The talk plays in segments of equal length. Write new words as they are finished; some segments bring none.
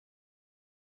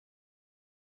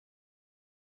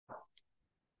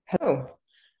Hello.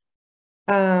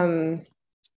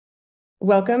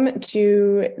 Welcome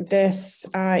to this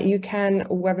UCAN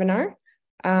webinar.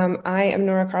 I am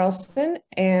Nora Carlson,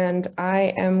 and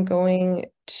I am going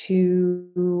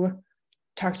to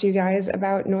talk to you guys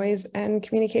about noise and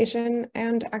communication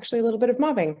and actually a little bit of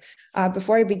mobbing.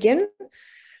 Before I begin,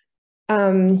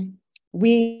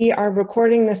 we are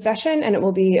recording this session and it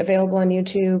will be available on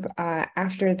YouTube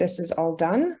after this is all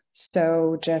done.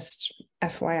 So just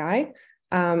FYI.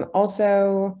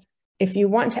 Also, if you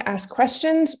want to ask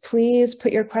questions, please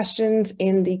put your questions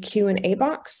in the Q&A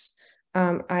box.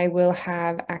 I will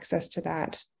have access to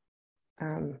that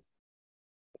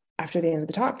after the end of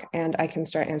the talk, and I can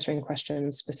start answering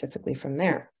questions specifically from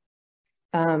there.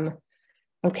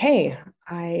 Okay,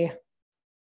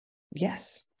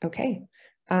 yes, okay.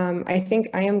 I think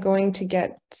I am going to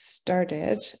get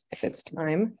started if it's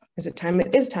time. Is it time?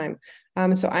 It is time.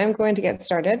 So I'm going to get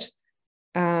started.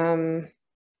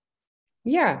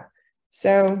 Yeah,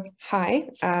 so hi,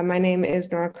 my name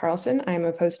is Nora Carlson. I'm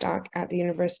a postdoc at the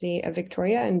University of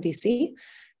Victoria in BC.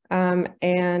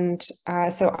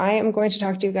 So I am going to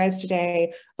talk to you guys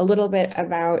today a little bit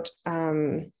about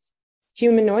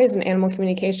human noise and animal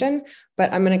communication,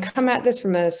 but I'm going to come at this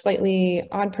from a slightly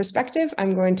odd perspective.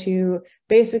 I'm going to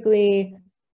basically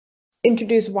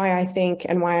introduce why I think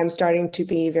and why I'm starting to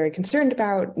be very concerned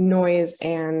about noise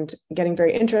and getting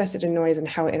very interested in noise and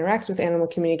how it interacts with animal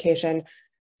communication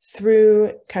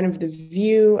through kind of the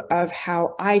view of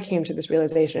how I came to this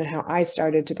realization and how I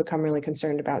started to become really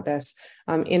concerned about this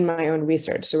in my own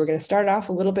research. So we're going to start off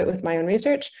a little bit with my own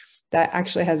research that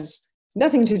actually has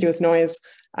nothing to do with noise.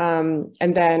 And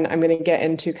then I'm going to get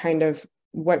into kind of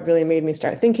what really made me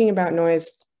start thinking about noise,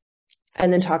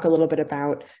 and then talk a little bit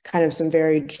about kind of some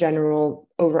very general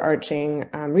overarching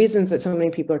reasons that so many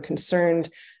people are concerned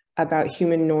about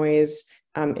human noise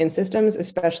in systems,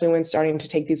 especially when starting to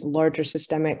take these larger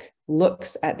systemic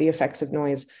looks at the effects of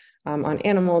noise on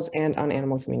animals and on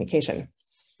animal communication.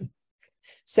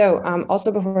 So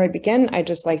also before I begin, I'd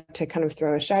just like to kind of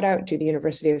throw a shout out to the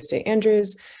University of St.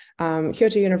 Andrews,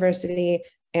 Kyoto University,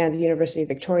 and the University of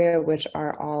Victoria, which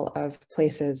are all of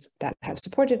places that have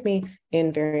supported me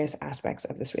in various aspects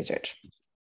of this research.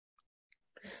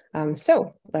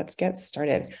 So let's get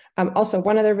started. Also,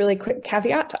 one other really quick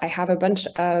caveat, I have a bunch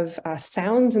of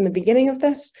sounds in the beginning of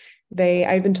this.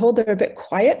 I've been told they're a bit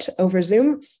quiet over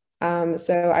Zoom,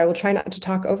 so I will try not to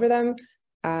talk over them,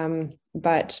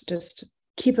 but just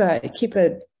keep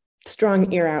a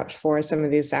strong ear out for some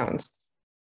of these sounds.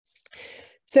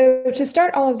 So to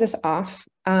start all of this off,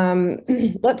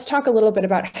 let's talk a little bit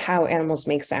about how animals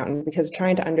make sound, because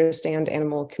trying to understand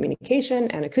animal communication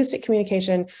and acoustic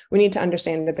communication, we need to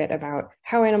understand a bit about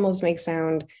how animals make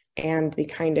sound and the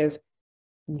kind of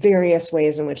various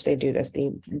ways in which they do this,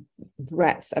 the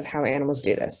breadth of how animals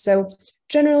do this. So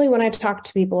generally, when I talk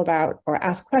to people about or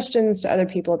ask questions to other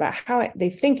people about how they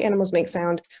think animals make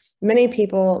sound, many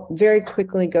people very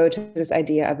quickly go to this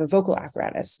idea of a vocal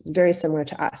apparatus, very similar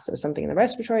to us. So something in the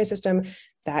respiratory system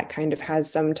that kind of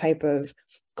has some type of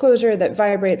closure that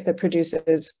vibrates, that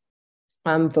produces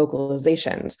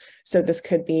vocalizations. So this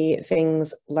could be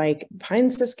things like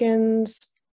pine siskins,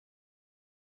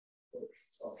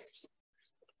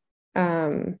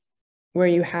 where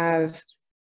you have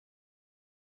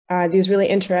these really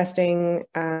interesting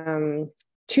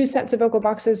two sets of vocal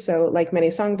boxes. So like many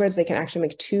songbirds, they can actually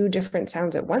make two different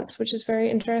sounds at once, which is very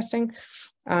interesting.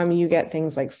 You get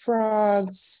things like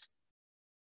frogs.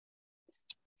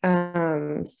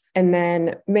 And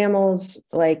then mammals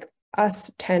like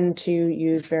us tend to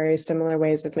use very similar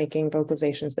ways of making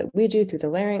vocalizations that we do through the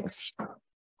larynx.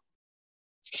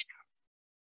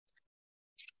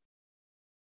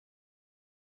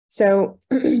 So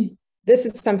this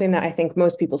is something that I think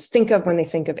most people think of when they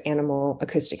think of animal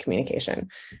acoustic communication.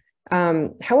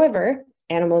 However,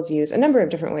 animals use a number of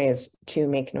different ways to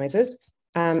make noises.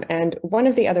 And one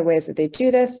of the other ways that they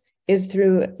do this is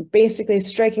through basically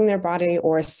striking their body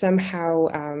or somehow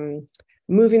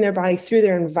moving their body through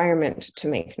their environment to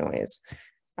make noise.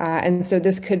 And so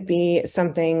this could be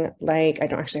something like, I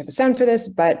don't actually have a sound for this,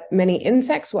 but many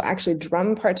insects will actually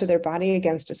drum parts of their body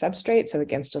against a substrate, so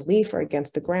against a leaf or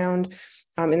against the ground.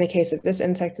 In the case of this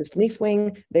insect, this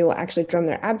leafwing, they will actually drum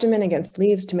their abdomen against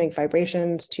leaves to make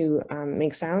vibrations, to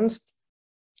make sounds.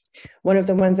 One of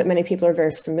the ones that many people are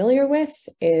very familiar with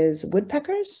is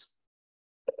woodpeckers.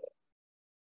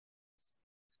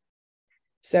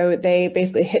 So they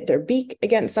basically hit their beak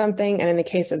against something, and in the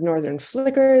case of northern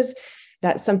flickers,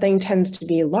 that something tends to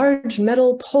be large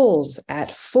metal poles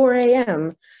at 4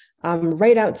 a.m.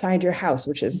 Right outside your house,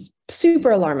 which is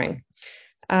super alarming.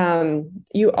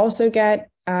 You also get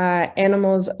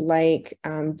animals like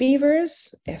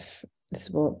beavers, if this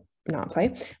will not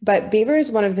play, but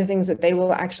beavers, one of the things that they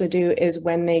will actually do is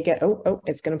when they get,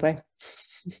 it's going to play.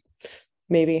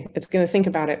 Maybe it's going to think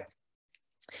about it.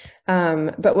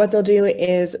 But what they'll do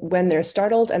is when they're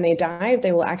startled and they dive,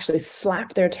 they will actually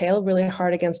slap their tail really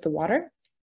hard against the water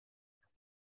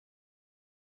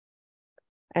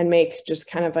and make just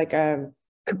kind of like a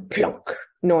plonk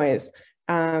noise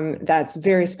that's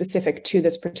very specific to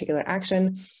this particular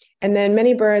action. And then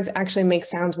many birds actually make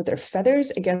sounds with their feathers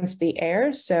against the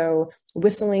air. So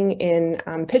whistling in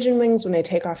pigeon wings when they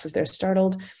take off if they're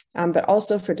startled, but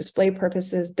also for display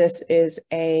purposes, this is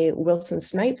a Wilson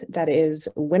snipe that is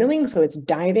winnowing. So it's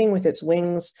diving with its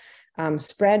wings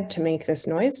spread to make this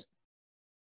noise.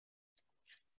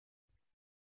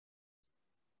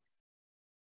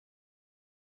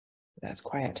 That's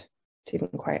quiet. It's even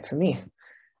quiet for me.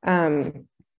 And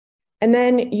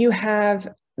then you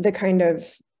have the kind of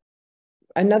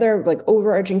another like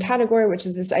overarching category, which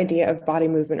is this idea of body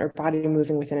movement or body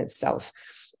moving within itself.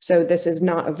 So this is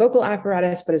not a vocal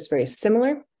apparatus, but it's very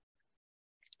similar.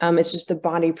 It's just the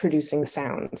body producing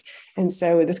sounds. And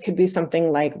so this could be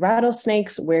something like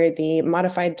rattlesnakes, where the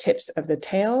modified tips of the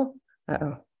tail,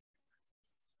 I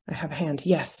have a hand,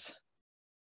 yes.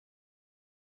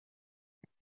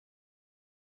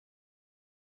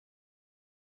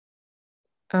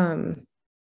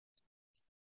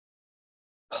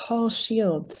 Paul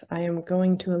Shields, I am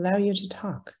going to allow you to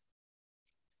talk.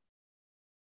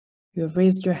 You have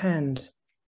raised your hand.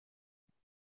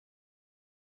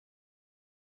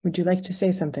 Would you like to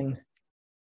say something?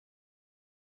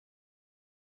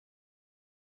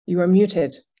 You are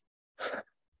muted.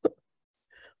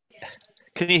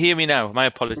 Can you hear me now? My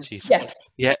apologies.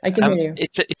 Yes. Yeah, I can hear you.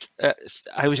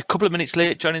 I was a couple of minutes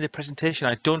late joining the presentation.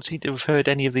 I don't seem to have heard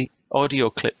any of the audio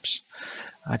clips.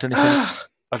 I don't know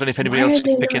if anybody else is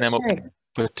picking them up,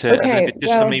 but okay, it's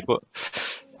just for me, but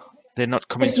they're not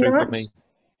coming through for me.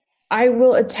 I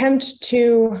will attempt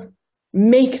to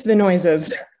make the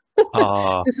noises.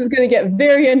 This is going to get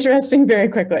very interesting very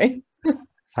quickly.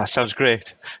 That sounds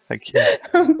great. Thank you.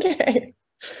 Okay.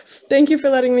 Thank you for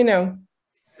letting me know.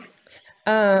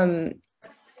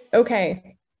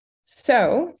 Okay.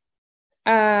 So,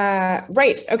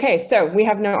 right. Okay. So we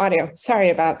have no audio. Sorry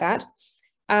about that.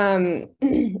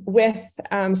 With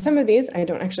some of these, I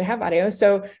don't actually have audio.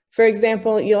 So for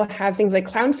example, you'll have things like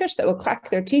clownfish that will clack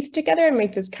their teeth together and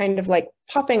make this kind of like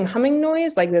popping, humming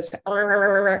noise, like this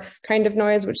kind of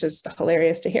noise, which is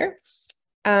hilarious to hear.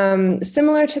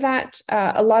 Similar to that,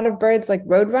 a lot of birds like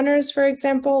roadrunners, for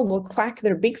example, will clack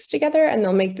their beaks together and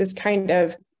they'll make this kind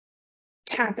of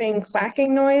tapping,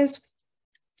 clacking noise.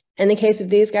 In the case of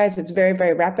these guys, it's very,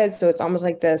 very rapid. So it's almost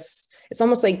like this, it's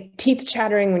almost like teeth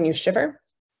chattering when you shiver.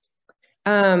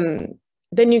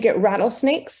 Then you get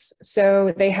rattlesnakes.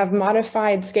 So they have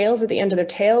modified scales at the end of their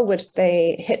tail, which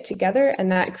they hit together,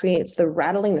 and that creates the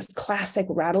rattling, this classic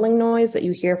rattling noise that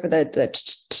you hear for the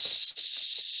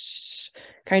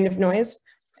kind of noise.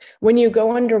 When you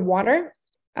go underwater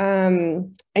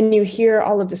and you hear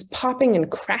all of this popping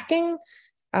and cracking,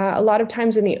 a lot of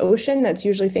times in the ocean, that's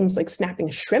usually things like snapping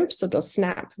shrimp. So they'll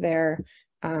snap their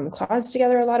claws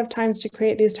together a lot of times to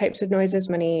create these types of noises.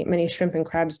 Many shrimp and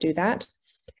crabs do that.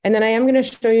 And then I am going to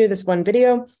show you this one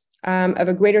video of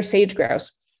a greater sage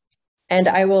grouse. And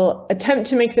I will attempt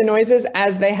to make the noises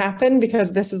as they happen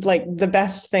because this is like the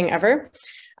best thing ever.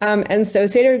 And so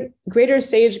greater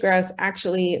sage grouse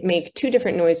actually make two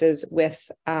different noises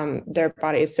with their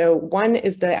bodies. So one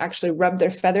is they actually rub their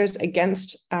feathers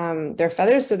against their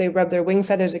feathers. So they rub their wing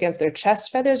feathers against their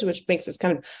chest feathers, which makes this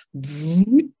kind of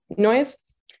noise.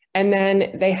 And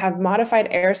then they have modified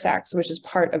air sacs, which is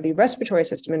part of the respiratory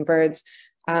system in birds.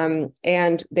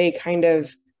 And they kind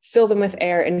of fill them with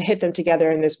air and hit them together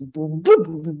in this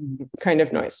kind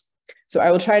of noise. So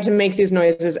I will try to make these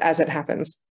noises as it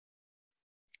happens.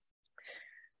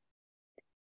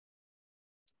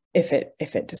 If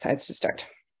it decides to start.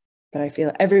 But I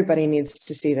feel everybody needs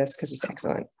to see this because it's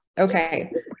excellent.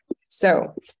 Okay,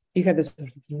 so you have this,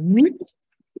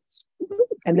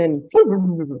 and then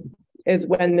is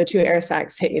when the two air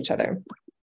sacs hit each other.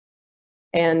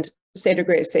 And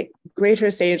greater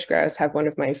sage grouse have one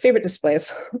of my favorite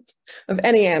displays of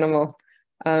any animal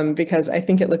because I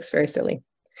think it looks very silly.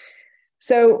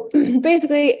 So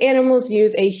basically, animals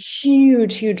use a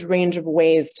huge range of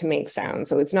ways to make sound.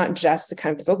 So it's not just the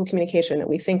kind of vocal communication that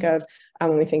we think of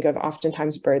when we think of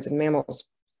oftentimes birds and mammals.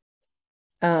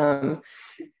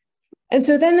 And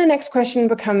so then the next question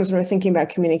becomes, when we're thinking about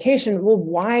communication, well,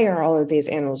 why are all of these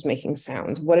animals making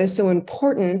sounds? What is so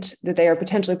important that they are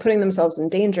potentially putting themselves in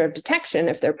danger of detection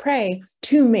if they're prey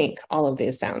to make all of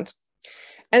these sounds?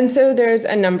 And so there's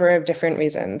a number of different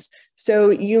reasons. So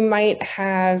you might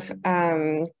have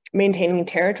maintaining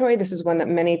territory. This is one that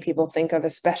many people think of,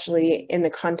 especially in the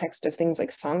context of things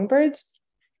like songbirds,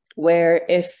 where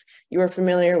if you're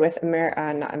familiar with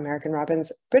not American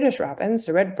robins, British robins,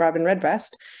 so red robin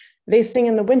redbreast, they sing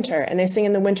in the winter, and they sing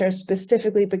in the winter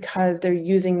specifically because they're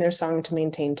using their song to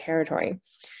maintain territory.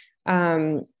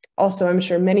 Also, I'm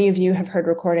sure many of you have heard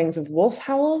recordings of wolf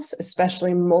howls,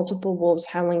 especially multiple wolves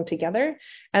howling together.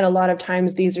 And a lot of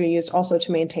times these are used also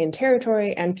to maintain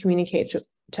territory and communicate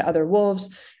to other wolves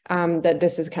that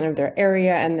this is kind of their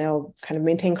area, and they'll kind of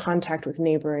maintain contact with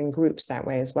neighboring groups that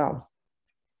way as well.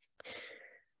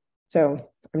 So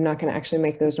I'm not going to actually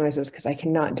make those noises because I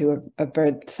cannot do a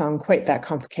bird song quite that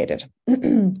complicated.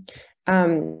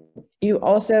 You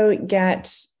also get,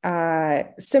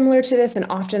 similar to this and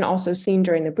often also seen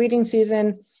during the breeding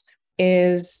season,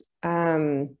 is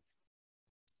kind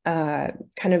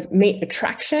of mate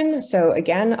attraction. So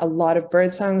again, a lot of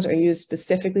bird songs are used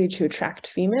specifically to attract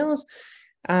females.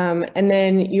 And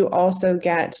then you also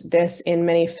get this in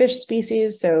many fish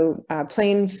species. So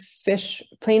plain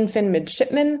fin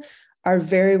midshipmen are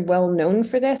very well known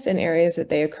for this in areas that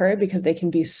they occur, because they can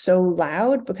be so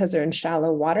loud because they're in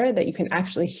shallow water that you can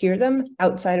actually hear them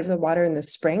outside of the water in the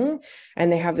spring.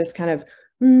 And they have this kind of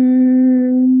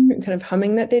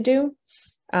humming that they do.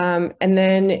 And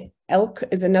then elk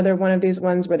is another one of these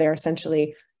ones where they're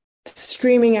essentially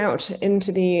screaming out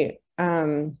into the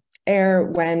air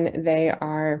when they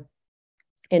are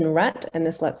in rut. And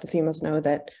this lets the females know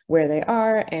that where they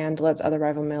are, and lets other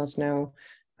rival males know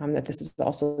that this is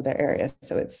also their area.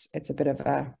 So it's a bit of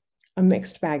a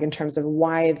mixed bag in terms of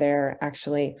why they're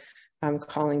actually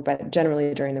calling, but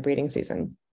generally during the breeding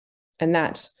season. And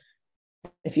that,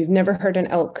 if you've never heard an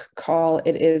elk call,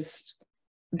 it is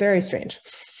very strange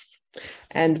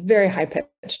and very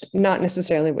high-pitched, not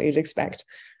necessarily what you'd expect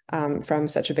from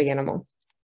such a big animal,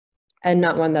 and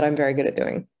not one that I'm very good at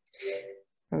doing.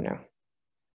 Oh no.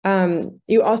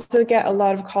 You also get a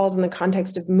lot of calls in the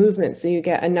context of movement. So you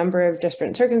get a number of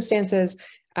different circumstances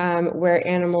where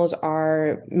animals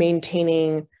are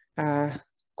maintaining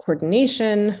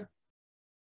coordination.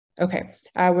 Okay,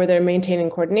 where they're maintaining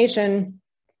coordination,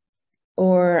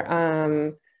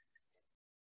 or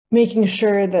making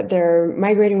sure that they're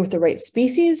migrating with the right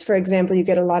species. For example, you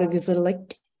get a lot of these little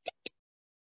like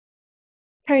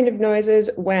kind of noises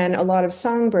when a lot of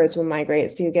songbirds will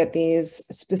migrate. So you get these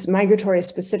migratory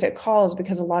specific calls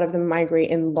because a lot of them migrate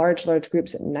in large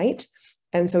groups at night.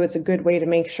 And so it's a good way to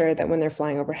make sure that when they're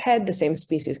flying overhead, the same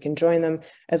species can join them,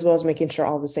 as well as making sure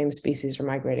all the same species are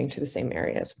migrating to the same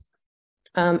areas.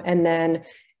 And then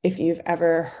if you've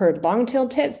ever heard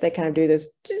long-tailed tits, they kind of do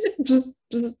this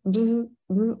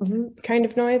kind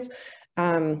of noise.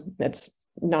 That's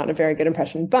not a very good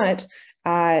impression, but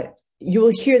you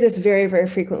will hear this very, very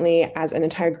frequently as an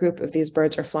entire group of these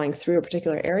birds are flying through a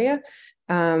particular area.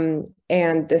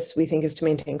 And this, we think, is to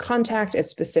maintain contact. It's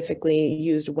specifically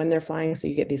used when they're flying. So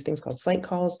you get these things called flight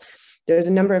calls. There's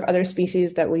a number of other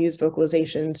species that will use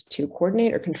vocalizations to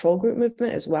coordinate or control group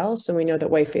movement as well. So we know that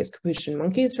white-faced capuchin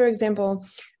monkeys, for example,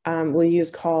 will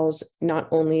use calls not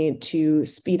only to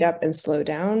speed up and slow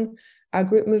down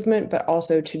group movement, but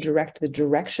also to direct the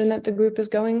direction that the group is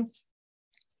going.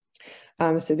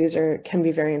 So these can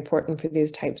be very important for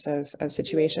these types of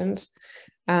situations.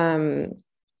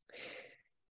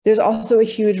 There's also a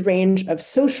huge range of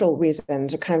social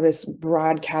reasons, or kind of this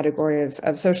broad category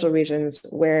of social reasons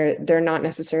where they're not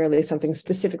necessarily something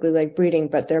specifically like breeding,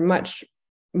 but they're much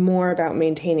more about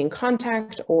maintaining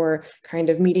contact or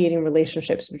kind of mediating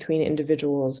relationships between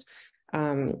individuals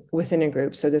within a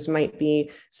group. So this might be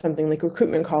something like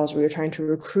recruitment calls, where you're trying to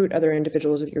recruit other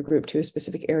individuals of your group to a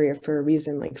specific area for a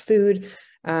reason, like food.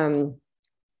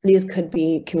 These could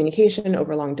be communication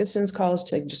over long distance calls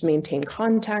to just maintain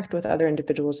contact with other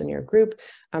individuals in your group.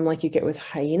 Like you get with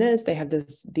hyenas, they have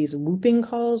these whooping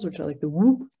calls, which are like the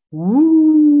whoop,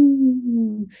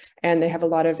 woo, and they have a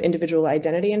lot of individual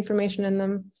identity information in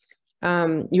them.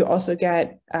 You also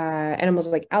get animals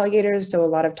like alligators. So a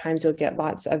lot of times you'll get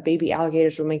lots of baby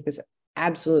alligators will make this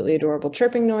absolutely adorable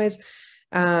chirping noise.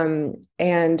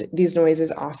 And these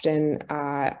noises often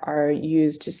are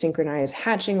used to synchronize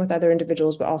hatching with other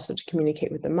individuals, but also to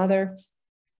communicate with the mother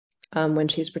when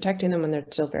she's protecting them when they're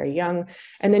still very young.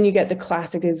 And then you get the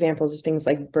classic examples of things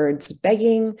like birds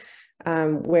begging,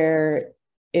 where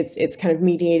it's kind of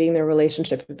mediating their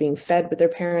relationship of being fed with their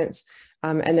parents.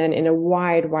 And then in a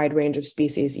wide range of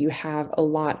species, you have a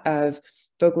lot of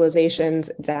vocalizations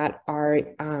that are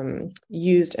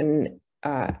used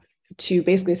to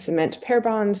basically cement pair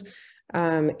bonds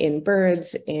in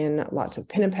birds, in lots of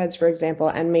pinnipeds, for example,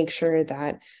 and make sure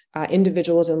that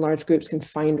individuals in large groups can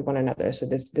find one another. So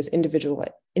this individually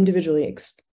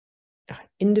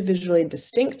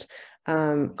distinct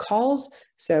calls.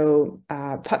 So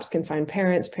pups can find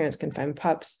parents, parents can find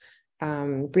pups,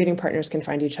 breeding partners can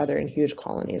find each other in huge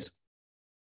colonies.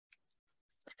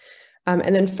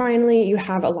 And then finally, you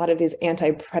have a lot of these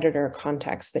anti-predator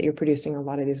contexts that you're producing a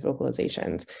lot of these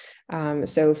vocalizations.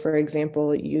 So for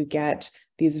example, you get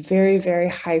these very, very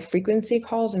high frequency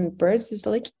calls in birds, just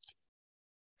like,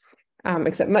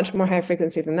 except much more high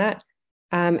frequency than that.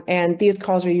 And these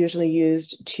calls are usually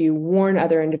used to warn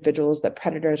other individuals that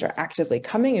predators are actively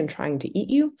coming and trying to eat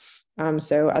you.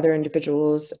 So other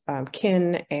individuals,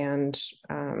 kin and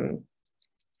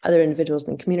other individuals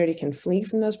in the community can flee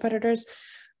from those predators.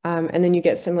 And then you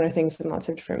get similar things in lots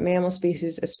of different mammal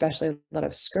species, especially a lot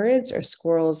of scurrids or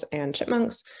squirrels and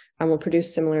chipmunks will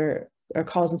produce similar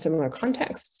calls in similar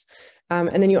contexts.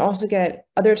 And then you also get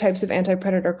other types of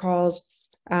anti-predator calls,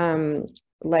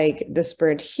 like this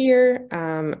bird here,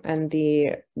 and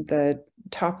the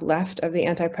top left of the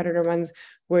anti-predator ones,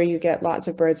 where you get lots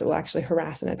of birds that will actually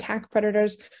harass and attack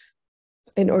predators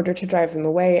in order to drive them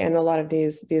away. And a lot of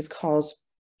these calls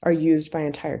are used by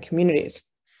entire communities.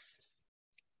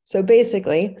 So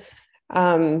basically,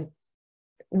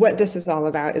 what this is all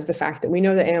about is the fact that we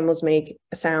know that animals make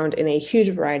a sound in a huge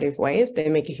variety of ways. They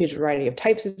make a huge variety of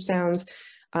types of sounds.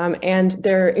 And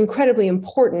they're incredibly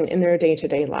important in their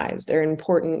day-to-day lives. They're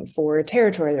important for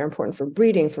territory, they're important for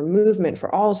breeding, for movement,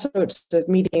 for all sorts of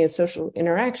meeting and social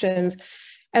interactions,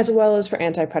 as well as for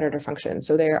anti-predator function.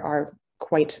 So they are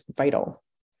quite vital.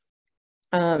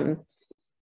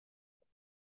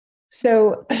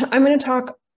 So I'm going to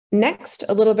talk next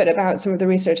a little bit about some of the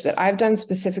research that I've done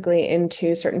specifically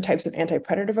into certain types of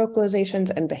anti-predator vocalizations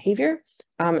and behavior,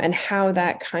 and how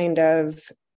that kind of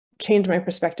changed my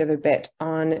perspective a bit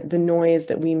on the noise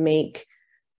that we make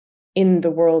in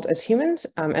the world as humans,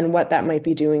 and what that might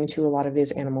be doing to a lot of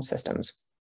these animal systems.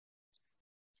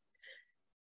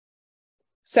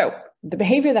 So the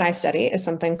behavior that I study is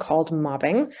something called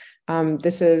mobbing.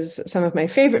 This is some of my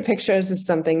favorite pictures. This is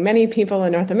something many people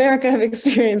in North America have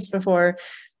experienced before.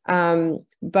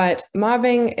 But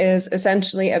mobbing is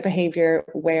essentially a behavior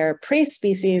where prey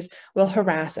species will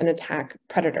harass and attack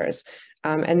predators.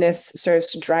 And this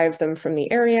serves to drive them from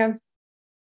the area,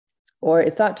 or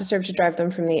it's thought to serve to drive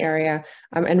them from the area,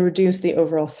 and reduce the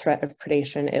overall threat of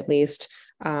predation, at least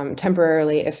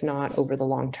temporarily, if not over the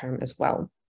long term as well.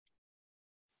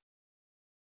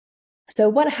 So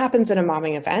what happens in a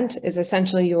mobbing event is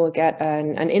essentially you will get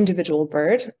an individual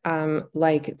bird,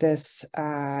 like this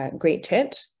great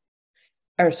tit,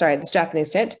 or sorry, this Japanese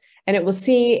tit, and it will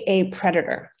see a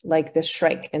predator, like this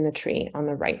shrike in the tree on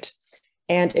the right.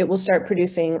 And it will start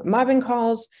producing mobbing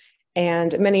calls,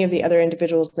 and many of the other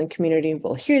individuals in the community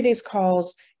will hear these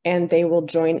calls, and they will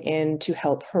join in to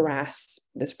help harass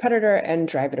this predator and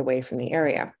drive it away from the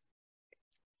area.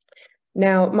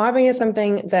 Now, mobbing is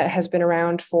something that has been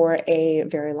around for a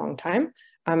very long time.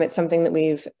 It's something that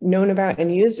we've known about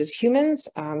and used as humans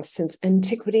since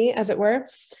antiquity, as it were.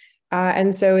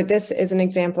 And so this is an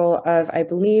example of, I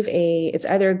believe, it's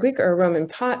either a Greek or a Roman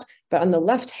pot, but on the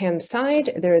left-hand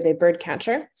side, there is a bird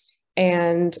catcher.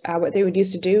 And what they would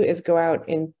used to do is go out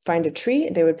and find a tree.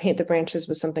 They would paint the branches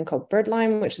with something called bird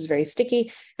lime, which is very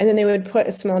sticky. And then they would put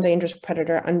a small dangerous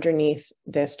predator underneath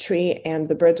this tree, and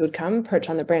the birds would come, perch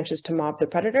on the branches to mob the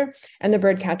predator. And the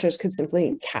bird catchers could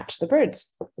simply catch the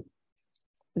birds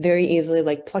very easily,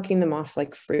 like plucking them off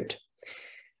like fruit.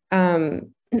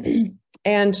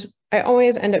 And I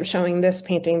always end up showing this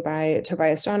painting by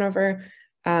Tobias Donover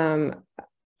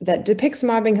that depicts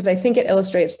mobbing because I think it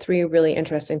illustrates three really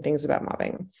interesting things about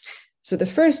mobbing. So the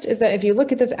first is that if you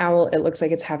look at this owl, it looks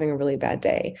like it's having a really bad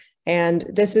day. And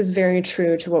this is very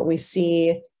true to what we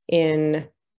see in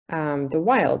the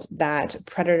wild, that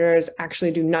predators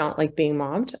actually do not like being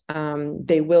mobbed.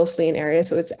 They will flee an area.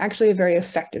 So it's actually a very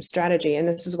effective strategy. And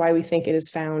this is why we think it is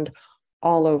found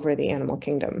all over the animal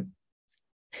kingdom.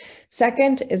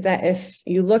 Second is that if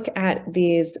you look at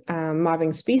these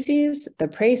mobbing species, the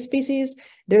prey species,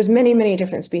 there's many, many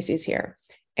different species here.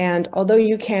 And although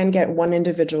you can get one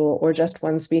individual or just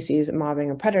one species mobbing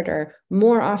a predator,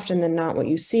 more often than not, what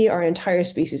you see are entire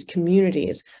species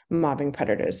communities mobbing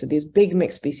predators. So these big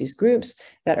mixed species groups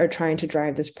that are trying to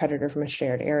drive this predator from a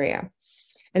shared area.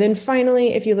 And then finally,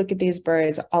 if you look at these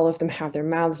birds, all of them have their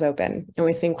mouths open. And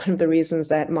we think one of the reasons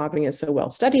that mobbing is so well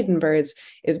studied in birds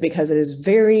is because it is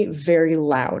very, very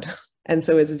loud. And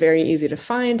so it's very easy to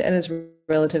find and it's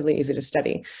relatively easy to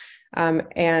study.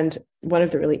 And one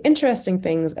of the really interesting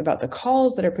things about the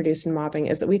calls that are produced in mobbing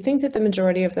is that we think that the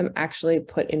majority of them actually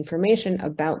put information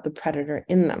about the predator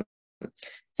in them.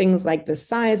 Things like the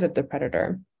size of the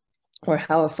predator, or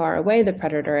how far away the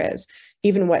predator is,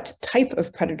 even what type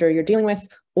of predator you're dealing with,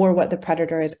 or what the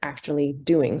predator is actually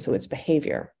doing, so its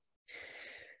behavior.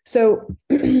 So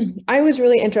I was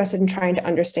really interested in trying to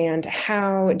understand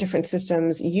how different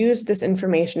systems use this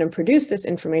information and produce this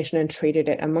information and traded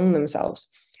it among themselves.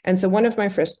 And so one of my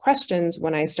first questions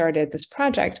when I started this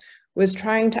project was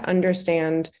trying to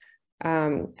understand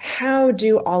how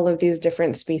do all of these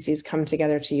different species come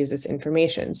together to use this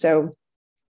information. So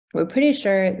we're pretty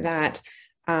sure that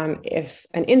if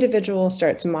an individual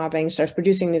starts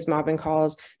producing these mobbing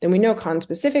calls, then we know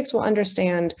conspecifics will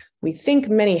understand. We think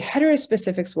many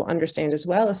heterospecifics will understand as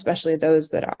well, especially those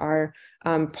that are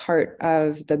part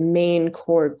of the main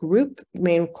core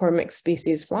mixed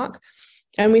species flock.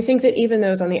 And we think that even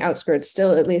those on the outskirts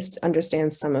still at least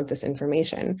understand some of this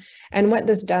information. And what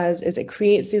this does is it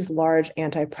creates these large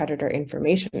anti-predator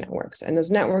information networks. And those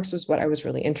networks is what I was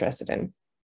really interested in.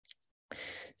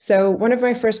 So one of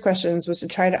my first questions was to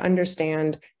try to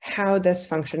understand how this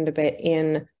functioned a bit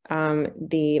in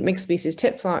the mixed species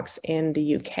tit flocks in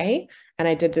the UK. And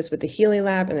I did this with the Healy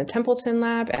lab and the Templeton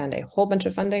lab and a whole bunch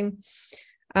of funding.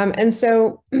 And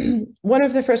so one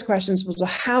of the first questions was, well,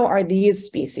 how are these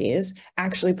species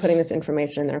actually putting this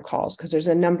information in their calls? Because there's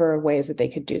a number of ways that they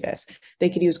could do this. They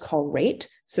could use call rate,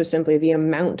 so simply the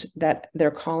amount that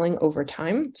they're calling over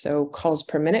time, so calls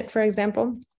per minute, for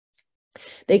example.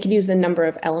 They could use the number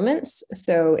of elements.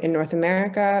 So in North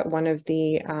America, one of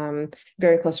the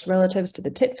very close relatives to the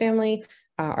tit family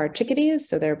are chickadees.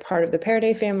 So they're part of the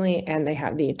Parridae family, and they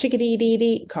have the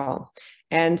chickadee-dee-dee call.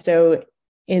 And so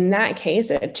in that case,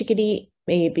 a chickadee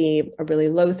may be a really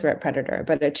low threat predator,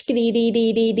 but a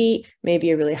chickadee-dee-dee-dee-dee may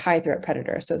be a really high threat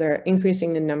predator. So they're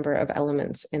increasing the number of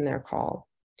elements in their call.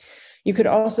 You could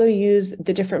also use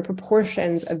the different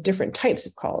proportions of different types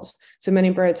of calls. So many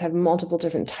birds have multiple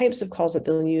different types of calls that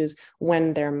they'll use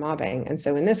when they're mobbing. And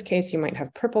so in this case, you might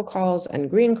have purple calls and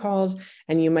green calls,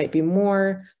 and you might be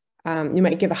you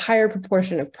might give a higher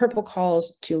proportion of purple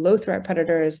calls to low threat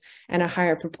predators and a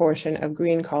higher proportion of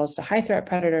green calls to high threat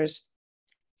predators.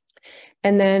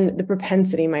 And then the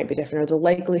propensity might be different, or the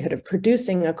likelihood of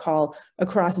producing a call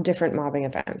across different mobbing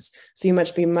events. So you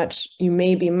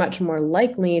may be much more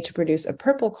likely to produce a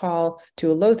purple call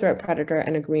to a low threat predator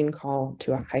and a green call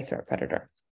to a high threat predator.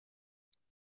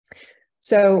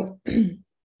 So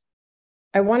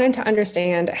I wanted to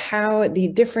understand how the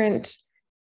different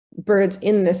birds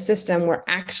in this system were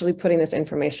actually putting this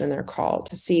information in their call,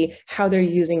 to see how they're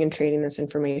using and trading this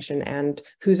information and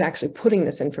who's actually putting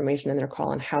this information in their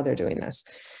call and how they're doing this.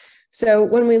 So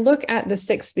when we look at the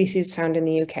 6 species found in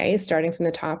the UK, starting from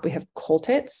the top, we have coal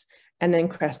tits, and then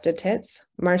crested tits,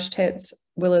 marsh tits,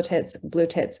 willow tits, blue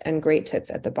tits, and great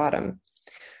tits at the bottom.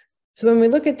 So when we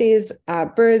look at these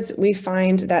birds, we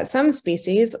find that some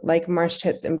species, like marsh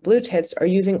tits and blue tits, are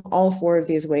using all 4 of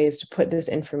these ways to put this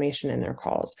information in their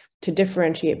calls, to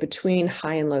differentiate between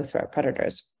high and low threat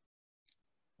predators.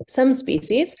 Some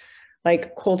species,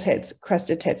 like coal tits,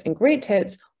 crested tits, and great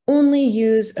tits, only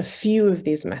use a few of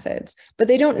these methods, but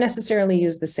they don't necessarily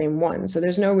use the same one. So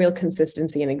there's no real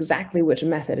consistency in exactly which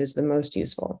method is the most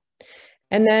useful.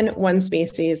 And then one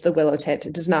species, the willow tit,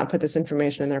 does not put this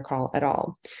information in their call at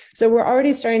all. So we're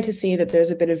already starting to see that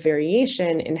there's a bit of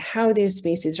variation in how these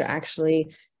species are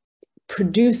actually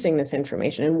producing this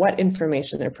information and what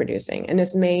information they're producing. And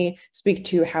this may speak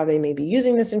to how they may be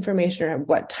using this information or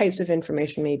what types of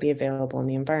information may be available in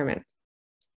the environment.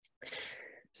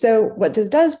 So what this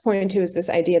does point to is this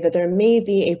idea that there may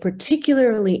be a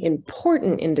particularly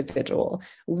important individual,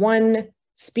 one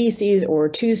species or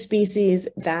 2 species,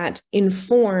 that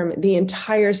inform the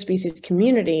entire species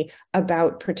community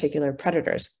about particular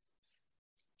predators.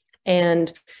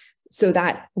 And so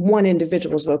that one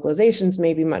individual's vocalizations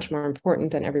may be much more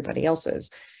important than everybody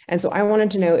else's. And so I wanted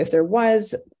to know if there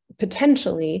was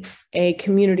potentially a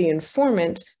community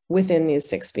informant within these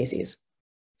 6 species.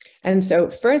 And so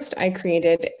first I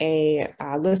created a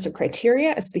list of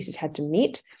criteria a species had to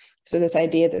meet. So this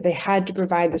idea that they had to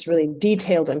provide this really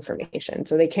detailed information.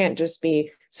 So they can't just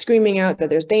be screaming out that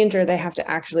there's danger. They have to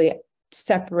actually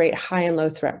separate high and low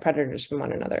threat predators from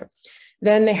one another.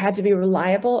 Then they had to be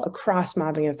reliable across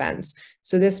mobbing events.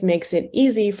 So this makes it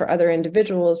easy for other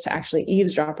individuals to actually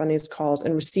eavesdrop on these calls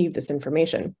and receive this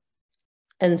information.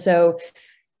 And so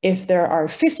if there are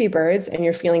 50 birds and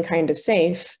you're feeling kind of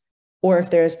safe, or if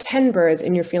there's 10 birds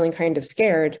and you're feeling kind of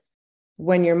scared,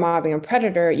 when you're mobbing a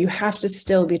predator, you have to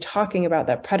still be talking about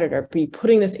that predator, be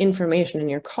putting this information in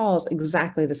your calls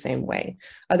exactly the same way.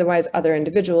 Otherwise, other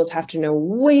individuals have to know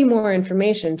way more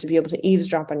information to be able to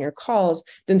eavesdrop on your calls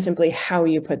than simply how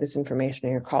you put this information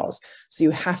in your calls. So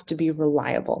you have to be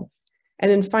reliable.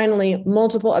 And then finally,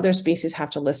 multiple other species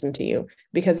have to listen to you,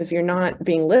 because if you're not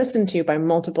being listened to by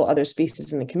multiple other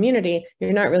species in the community,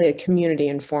 you're not really a community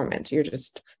informant. You're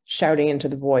just shouting into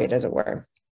the void, as it were.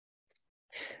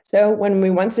 So when we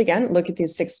once again look at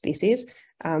these 6 species,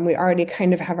 we already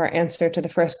kind of have our answer to the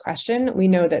first question. We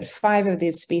know that 5 of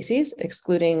these species,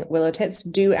 excluding willow tits,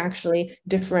 do actually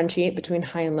differentiate between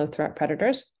high and low threat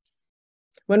predators.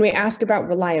 When we ask about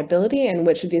reliability and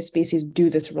which of these species do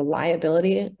this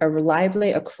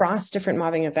reliably across different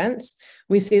mobbing events,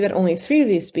 we see that only 3 of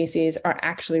these species are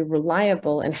actually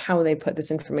reliable in how they put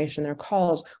this information in their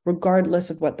calls, regardless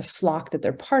of what the flock that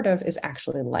they're part of is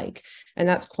actually like. And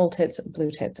that's coal tits,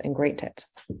 blue tits, and great tits.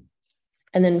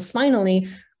 And then finally,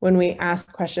 when we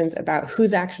ask questions about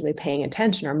who's actually paying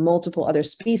attention, are multiple other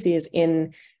species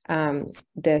in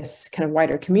this kind of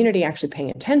wider community actually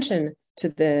paying attention to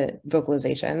the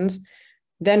vocalizations,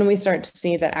 then we start to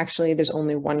see that actually there's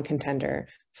only one contender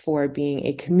for being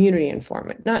a community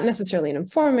informant, not necessarily an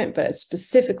informant, but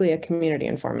specifically a community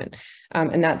informant.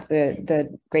 And that's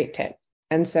the great tit.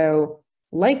 And so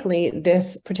likely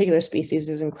this particular species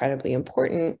is incredibly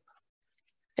important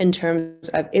in terms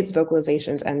of its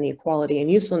vocalizations and the quality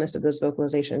and usefulness of those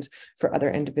vocalizations for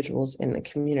other individuals in the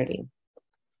community.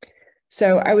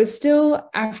 So I was still,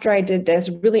 after I did this,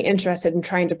 really interested in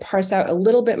trying to parse out a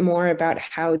little bit more about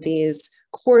how these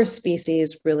core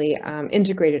species really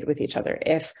integrated with each other.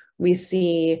 If we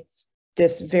see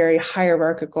this very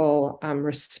hierarchical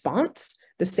response,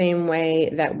 the same way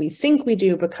that we think we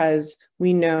do, because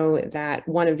we know that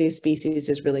one of these species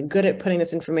is really good at putting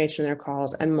this information in their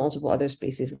calls and multiple other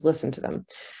species listen to them.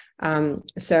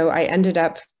 So I ended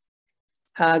up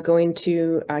going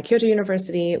to Kyoto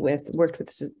University, worked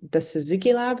with the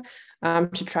Suzuki Lab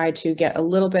to try to get a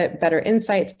little bit better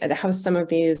insights at how some of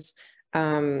these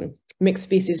mixed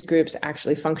species groups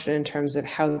actually function in terms of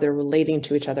how they're relating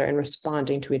to each other and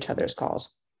responding to each other's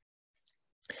calls.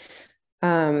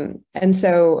 And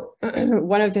so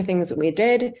one of the things that we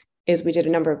did is we did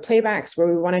a number of playbacks where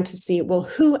we wanted to see, well,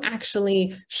 who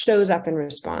actually shows up in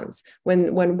response?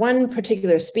 When one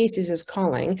particular species is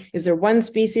calling, is there one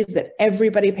species that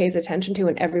everybody pays attention to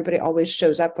and everybody always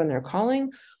shows up when they're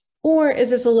calling? Or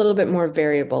is this a little bit more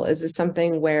variable? Is this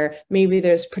something where maybe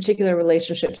there's particular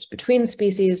relationships between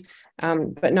species,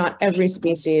 but not every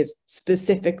species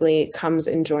specifically comes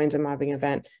and joins a mobbing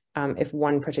event if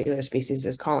one particular species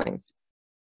is calling?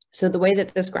 So the way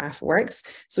that this graph works,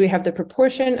 so we have the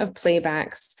proportion of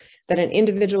playbacks that an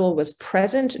individual was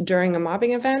present during a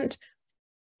mobbing event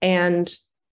and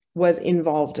was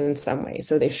involved in some way.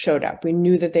 So they showed up. We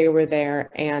knew that they were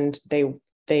there and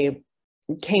they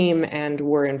came and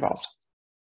were involved.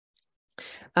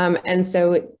 And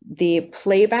so the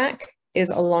playback is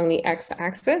along the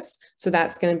x-axis. So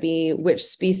that's going to be which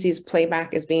species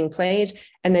playback is being played.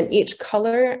 And then each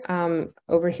color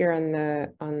over here on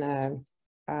the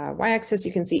y-axis,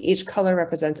 you can see each color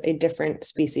represents a different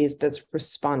species that's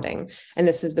responding. And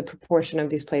this is the proportion of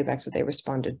these playbacks that they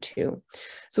responded to.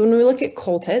 So when we look at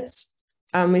coal tits,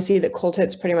 we see that coal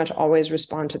tits pretty much always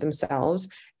respond to themselves,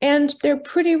 and they're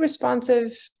pretty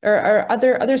responsive, or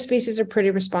other species are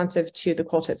pretty responsive to the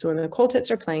coal tits. So when the coal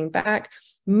tits are playing back,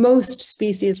 most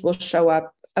species will show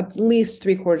up at least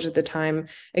 3/4 of the time,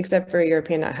 except for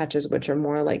European nuthatches, which are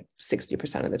more like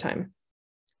 60% of the time.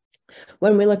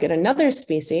 When we look at another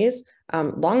species,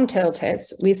 long-tailed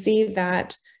tits, we see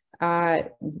that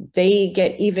they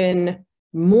get even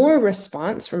more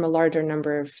response from a larger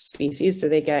number of species. So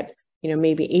they get,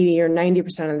 maybe 80 or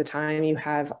 90% of the time, you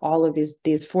have all of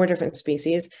these 4 different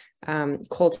species,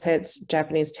 coal tits,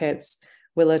 Japanese tits,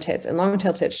 willow tits, and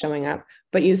long-tailed tits showing up.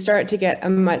 But you start to get a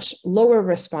much lower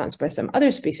response by some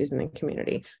other species in the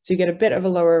community. So you get a bit of a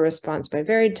lower response by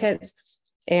varied tits,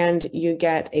 and you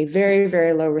get a very,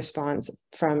 very low response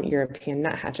from European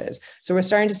nuthatches. So we're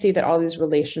starting to see that all these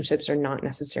relationships are not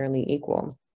necessarily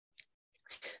equal.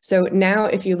 So now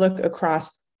if you look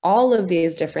across all of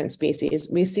these different species,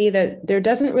 we see that there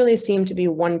doesn't really seem to be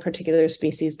one particular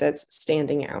species that's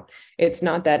standing out. It's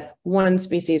not that one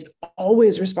species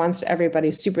always responds to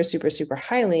everybody super, super, super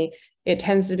highly. It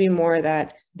tends to be more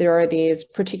that there are these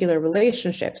particular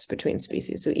relationships between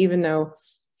species. So even though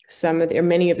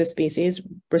many of the species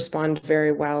respond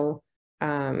very well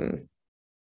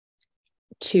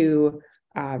to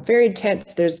varied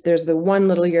tits, there's the one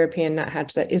little European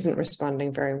nuthatch that isn't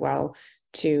responding very well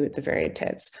to the varied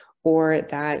tits, or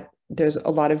that there's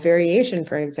a lot of variation,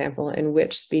 for example, in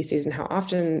which species and how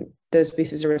often those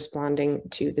species are responding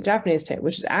to the Japanese tit,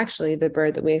 which is actually the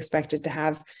bird that we expected to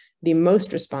have the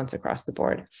most response across the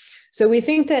board. So we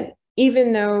think that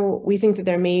even though we think that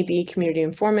there may be community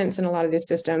informants in a lot of these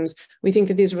systems, we think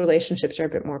that these relationships are a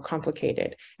bit more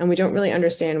complicated, and we don't really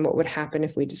understand what would happen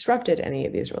if we disrupted any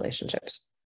of these relationships.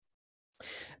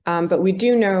 But we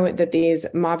do know that these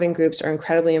mobbing groups are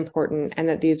incredibly important, and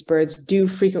that these birds do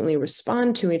frequently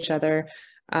respond to each other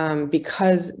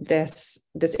because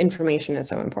this information is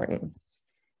so important.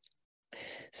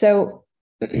 So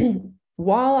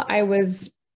while I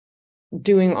was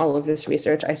doing all of this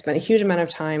research, I spent a huge amount of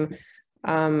time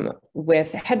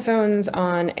with headphones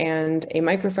on and a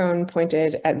microphone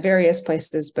pointed at various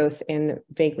places, both in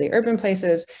vaguely urban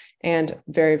places and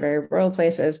very, very rural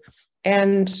places.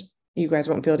 And you guys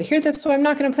won't be able to hear this, so I'm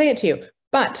not going to play it to you.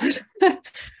 But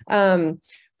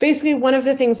basically, one of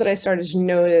the things that I started to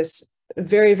notice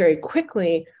very, very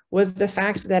quickly was the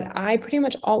fact that I pretty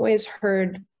much always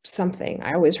heard something.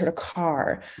 I always heard a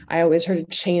car. I always heard a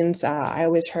chainsaw. I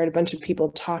always heard a bunch of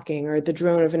people talking, or the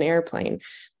drone of an airplane.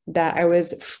 That I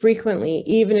was frequently,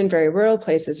 even in very rural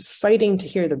places, fighting to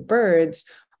hear the birds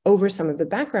over some of the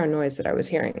background noise that I was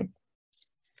hearing.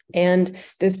 And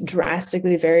this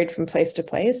drastically varied from place to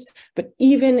place. But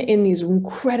even in these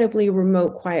incredibly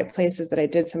remote, quiet places that I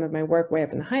did some of my work way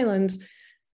up in the highlands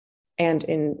and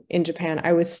in Japan,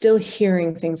 I was still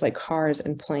hearing things like cars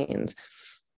and planes.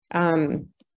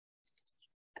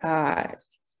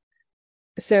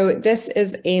 So this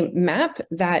is a map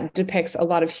that depicts a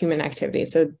lot of human activity.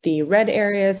 So the red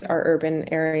areas are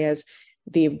urban areas.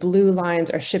 The blue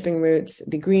lines are shipping routes,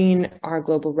 the green are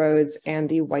global roads, and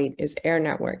the white is air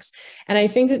networks. And I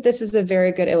think that this is a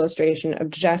very good illustration of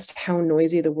just how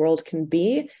noisy the world can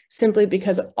be, simply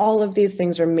because all of these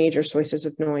things are major sources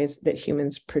of noise that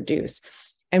humans produce.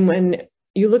 And when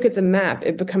you look at the map,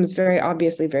 it becomes very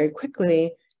obviously very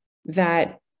quickly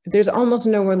that there's almost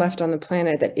nowhere left on the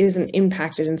planet that isn't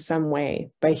impacted in some way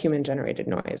by human-generated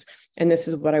noise. And this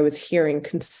is what I was hearing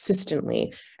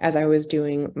consistently as I was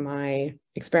doing my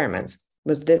experiments,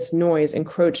 was this noise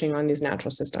encroaching on these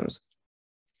natural systems.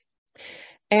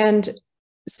 And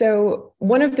so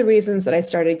one of the reasons that I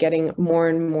started getting more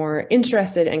and more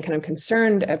interested and kind of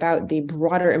concerned about the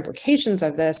broader implications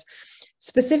of this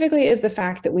specifically is the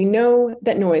fact that we know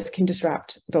that noise can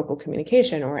disrupt vocal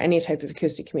communication or any type of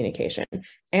acoustic communication.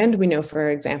 And we know,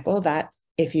 for example, that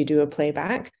if you do a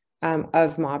playback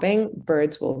of mobbing,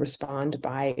 birds will respond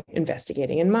by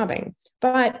investigating and mobbing.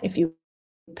 But if you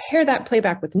pair that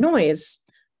playback with noise,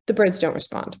 the birds don't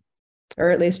respond,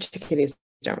 or at least chickadees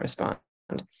don't respond.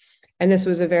 And this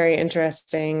was a very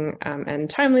interesting and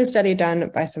timely study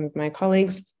done by some of my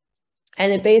colleagues.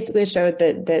 And it basically showed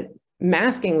that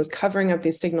masking was covering up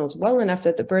these signals well enough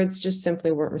that the birds just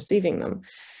simply weren't receiving them.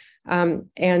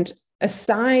 And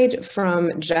aside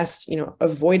from just,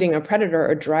 avoiding a predator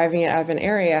or driving it out of an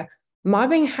area,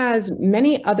 mobbing has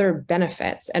many other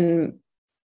benefits, and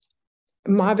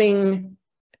mobbing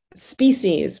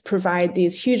species provide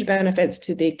these huge benefits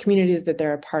to the communities that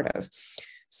they're a part of.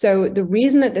 So the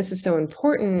reason that this is so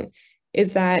important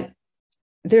is that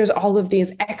there's all of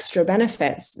these extra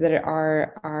benefits that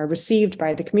are received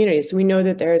by the community. So we know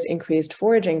that there's increased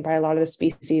foraging by a lot of the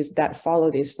species that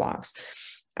follow these flocks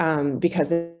because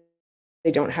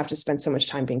they don't have to spend so much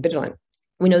time being vigilant.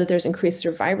 We know that there's increased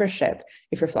survivorship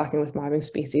if you're flocking with mobbing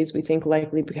species. We think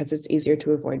likely because it's easier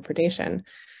to avoid predation.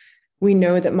 We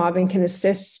know that mobbing can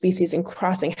assist species in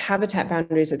crossing habitat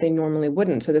boundaries that they normally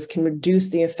wouldn't. So this can reduce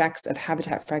the effects of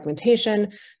habitat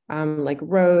fragmentation, like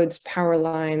roads, power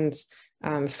lines,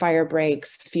 fire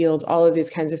breaks, fields, all of these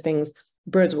kinds of things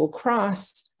birds will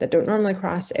cross that don't normally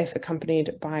cross if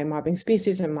accompanied by mobbing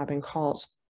species and mobbing calls.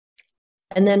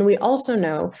 And then we also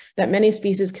know that many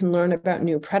species can learn about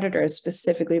new predators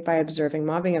specifically by observing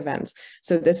mobbing events.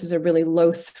 So this is a really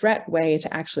low threat way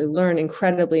to actually learn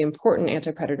incredibly important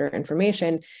anti-predator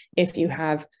information if you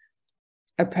have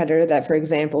a predator that, for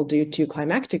example, due to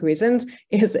climactic reasons,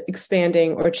 is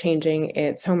expanding or changing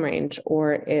its home range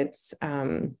or its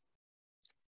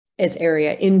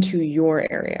area into your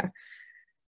area.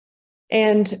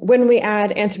 And when we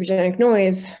add anthropogenic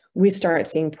noise, we start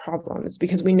seeing problems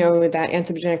because we know that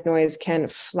anthropogenic noise can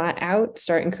flat out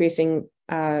start increasing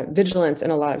vigilance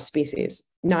in a lot of species,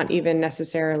 not even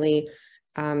necessarily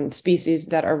species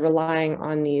that are relying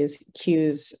on these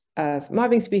cues of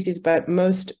mobbing species, but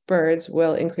most birds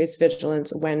will increase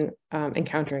vigilance when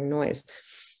encountering noise.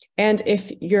 And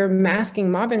if you're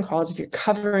masking mobbing calls, if you're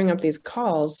covering up these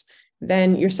calls,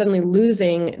 then you're suddenly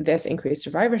losing this increased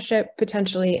survivorship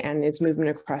potentially, and its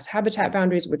movement across habitat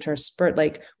boundaries, which are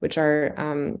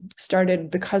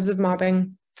started because of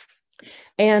mobbing,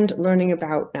 and learning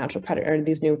about natural predator,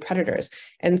 these new predators.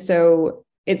 And so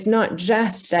it's not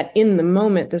just that in the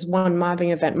moment this one mobbing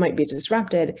event might be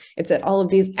disrupted, it's that all of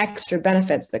these extra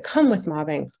benefits that come with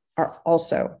mobbing are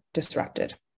also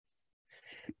disrupted.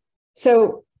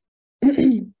 So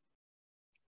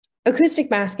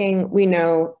acoustic masking, we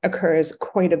know, occurs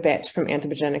quite a bit from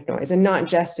anthropogenic noise, and not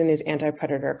just in these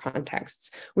anti-predator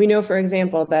contexts. We know, for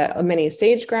example, that many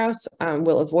sage grouse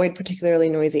will avoid particularly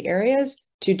noisy areas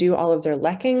to do all of their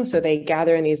lekking. So they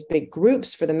gather in these big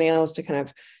groups for the males to kind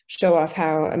of show off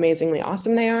how amazingly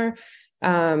awesome they are.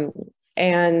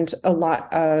 And a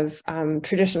lot of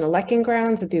traditional lekking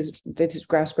grounds that these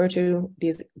grouse go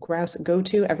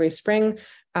to every spring,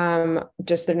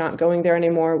 just they're not going there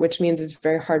anymore, which means it's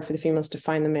very hard for the females to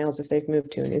find the males if they've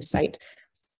moved to a new site.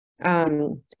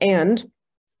 And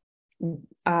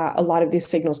a lot of these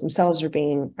signals themselves are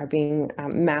being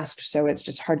masked, so it's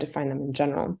just hard to find them in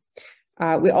general.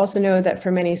 We also know that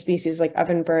for many species like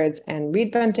ovenbirds and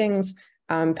reed buntings,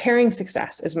 pairing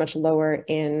success is much lower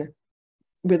in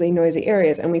really noisy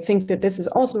areas. And we think that this is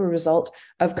also a result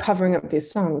of covering up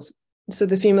these songs. So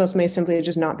the females may simply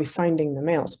just not be finding the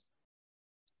males.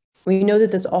 We know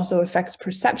that this also affects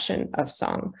perception of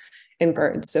song in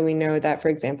birds. So we know that, for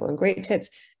example, in great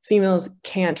tits, females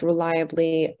can't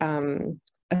reliably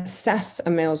assess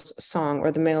a male's song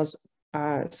or the male's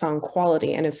song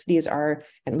quality. And if these are,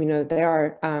 and we know that they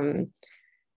are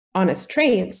honest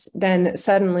traits, then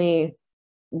suddenly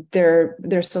they're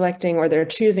selecting or they're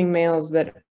choosing males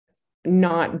that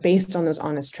not based on those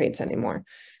honest traits anymore,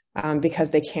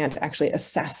 because they can't actually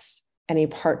assess any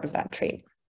part of that trait.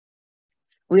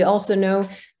 We also know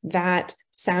that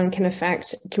sound can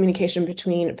affect communication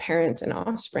between parents and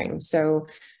offspring. So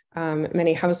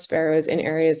many house sparrows in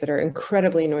areas that are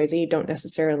incredibly noisy don't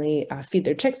necessarily feed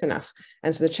their chicks enough.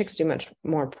 And so the chicks do much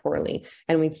more poorly.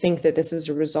 And we think that this is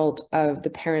a result of the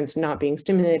parents not being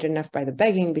stimulated enough by the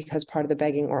begging, because part of the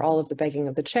begging or all of the begging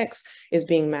of the chicks is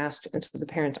being masked. And so the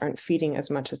parents aren't feeding as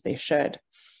much as they should.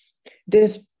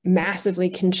 This massively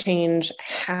can change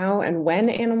how and when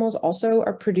animals also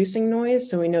are producing noise.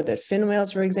 So we know that fin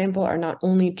whales, for example, are not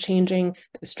only changing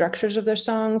the structures of their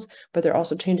songs, but they're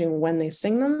also changing when they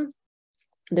sing them.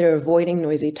 They're avoiding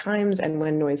noisy times, and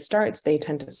when noise starts, they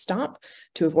tend to stop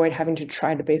to avoid having to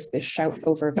try to basically shout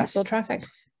over vessel traffic.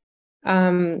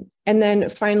 And then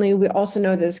finally, we also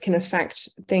know this can affect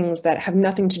things that have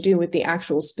nothing to do with the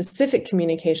actual specific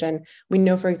communication. We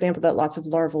know, for example, that lots of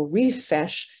larval reef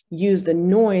fish use the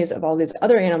noise of all these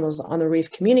other animals on the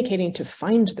reef communicating to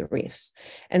find the reefs.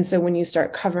 And so when you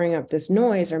start covering up this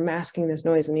noise or masking this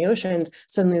noise in the oceans,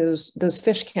 suddenly those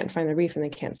fish can't find the reef and they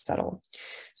can't settle.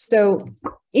 So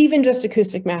even just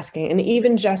acoustic masking and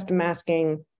even just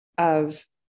masking of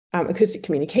acoustic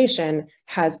communication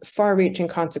has far-reaching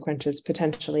consequences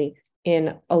potentially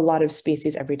in a lot of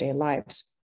species' everyday lives.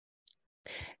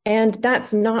 And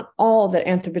that's not all that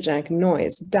anthropogenic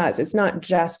noise does. It's not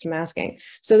just masking.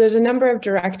 So there's a number of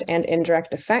direct and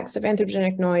indirect effects of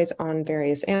anthropogenic noise on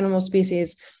various animal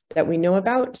species that we know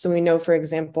about. So we know, for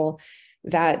example,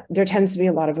 that there tends to be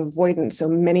a lot of avoidance. So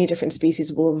many different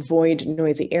species will avoid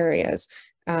noisy areas.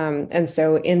 And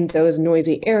so in those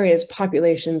noisy areas,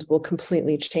 populations will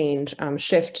completely change,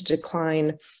 shift,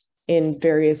 decline in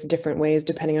various different ways,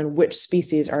 depending on which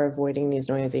species are avoiding these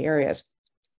noisy areas.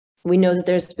 We know that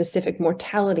there's specific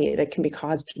mortality that can be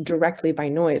caused directly by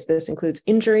noise. This includes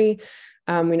injury.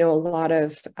 We know a lot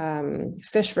of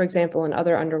fish, for example, and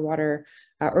other underwater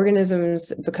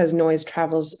organisms, because noise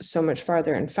travels so much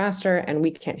farther and faster and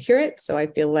we can't hear it. So I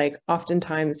feel like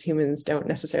oftentimes humans don't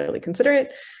necessarily consider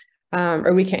it.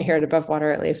 Or we can't hear it above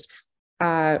water, at least.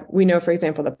 We know, for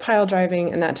example, that pile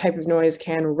driving and that type of noise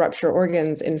can rupture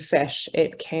organs in fish.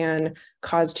 It can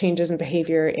cause changes in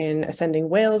behavior in ascending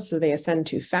whales, so they ascend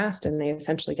too fast and they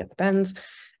essentially get the bends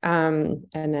and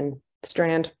then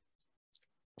strand.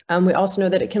 We also know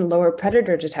that it can lower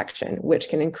predator detection, which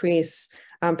can increase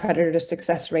predator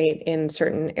success rate in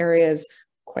certain areas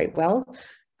quite well.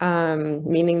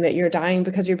 Meaning that you're dying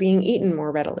because you're being eaten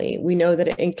more readily. We know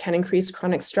that it can increase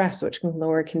chronic stress, which can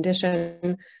lower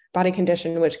body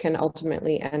condition, which can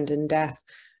ultimately end in death.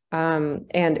 And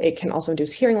it can also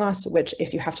induce hearing loss, which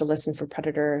if you have to listen for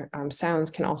predator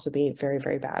sounds can also be very,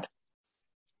 very bad.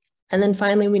 And then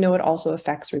finally, we know it also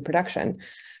affects reproduction.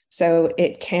 So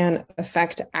it can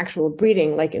affect actual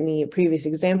breeding, like in the previous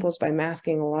examples, by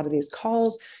masking a lot of these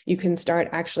calls, you can start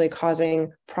actually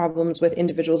causing problems with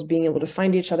individuals being able to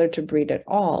find each other to breed at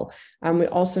all. We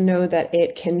also know that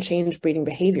it can change breeding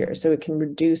behavior. So it can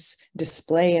reduce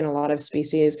display in a lot of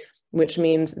species, which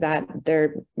means that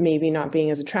they're maybe not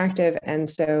being as attractive. And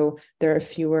so there are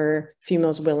fewer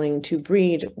females willing to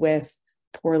breed with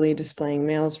poorly displaying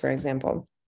males, for example.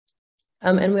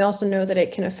 And we also know that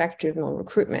it can affect juvenile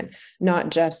recruitment,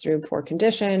 not just through poor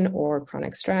condition or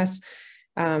chronic stress,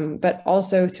 but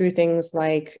also through things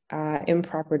like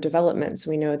improper developments.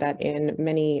 We know that in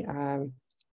many,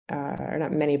 or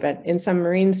not many, but in some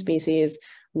marine species,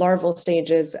 larval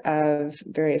stages of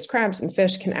various crabs and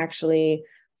fish can actually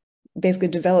basically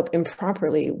develop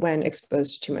improperly when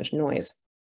exposed to too much noise.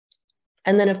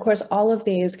 And then, of course, all of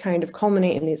these kind of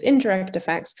culminate in these indirect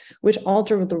effects, which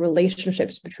alter the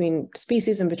relationships between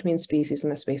species and between species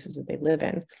and the spaces that they live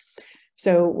in.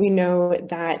 So we know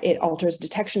that it alters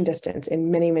detection distance in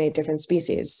many, many different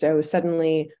species. So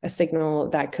suddenly a signal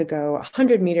that could go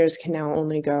 100 meters can now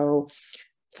only go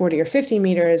 40 or 50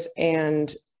 meters,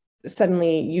 and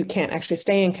suddenly you can't actually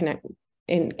stay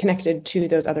connected to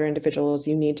those other individuals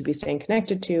you need to be staying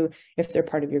connected to if they're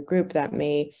part of your group. That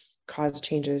may cause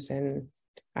changes in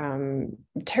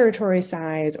territory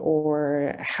size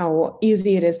or how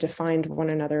easy it is to find one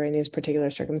another in these particular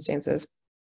circumstances.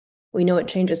 We know it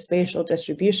changes spatial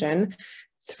distribution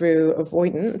through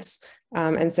avoidance.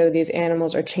 And so these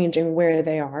animals are changing where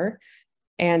they are,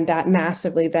 and that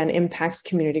massively then impacts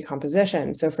community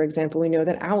composition. So for example, we know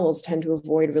that owls tend to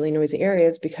avoid really noisy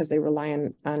areas because they rely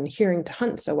on hearing to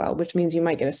hunt so well, which means you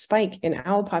might get a spike in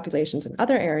owl populations in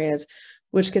other areas,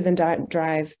 which could then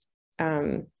drive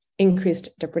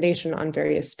increased depredation on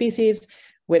various species,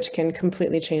 which can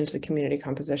completely change the community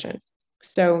composition.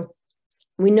 So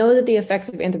we know that the effects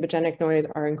of anthropogenic noise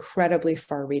are incredibly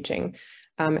far-reaching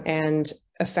and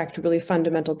affect really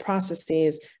fundamental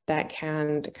processes that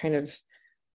can kind of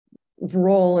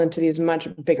roll into these much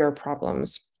bigger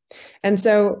problems. And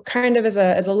so kind of as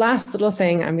a last little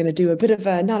thing, I'm going to do a bit of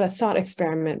a, not a thought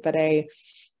experiment, but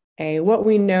what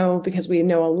we know, because we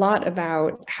know a lot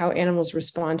about how animals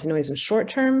respond to noise in short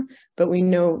term, but we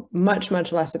know much,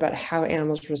 much less about how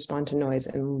animals respond to noise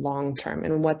in long term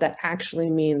and what that actually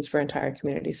means for entire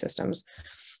community systems.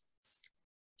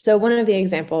 So one of the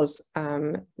examples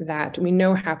that we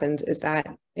know happens is that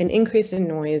an increase in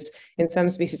noise in some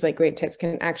species like great tits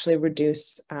can actually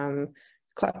reduce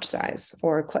clutch size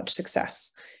or clutch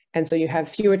success. And so you have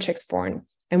fewer chicks born.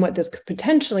 And what this could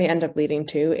potentially end up leading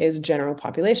to is general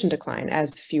population decline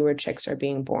as fewer chicks are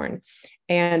being born.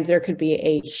 And there could be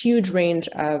a huge range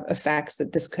of effects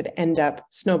that this could end up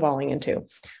snowballing into.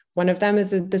 One of them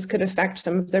is that this could affect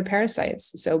some of their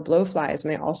parasites. So blowflies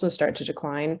may also start to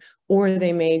decline, or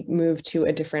they may move to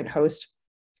a different host,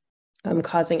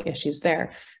 causing issues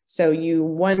there. So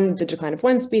the decline of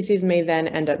one species may then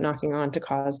end up knocking on to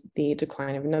cause the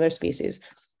decline of another species.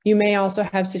 You may also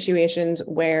have situations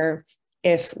where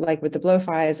if, like with the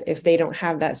blowflies, if they don't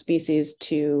have that species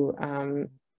to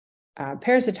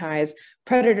parasitize,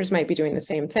 predators might be doing the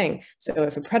same thing. So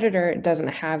if a predator doesn't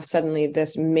have suddenly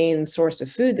this main source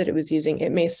of food that it was using,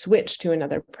 it may switch to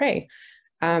another prey.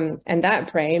 And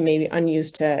that prey, maybe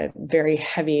unused to very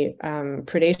heavy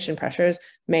predation pressures,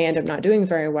 may end up not doing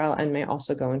very well and may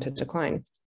also go into decline.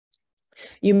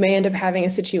 You may end up having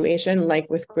a situation like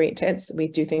with great tits. We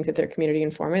do think that they're community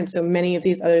informants. So many of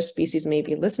these other species may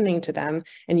be listening to them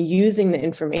and using the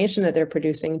information that they're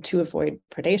producing to avoid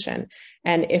predation.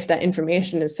 And if that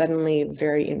information is suddenly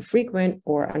very infrequent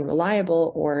or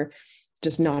unreliable or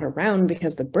just not around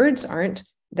because the birds aren't,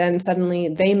 then suddenly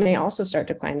they may also start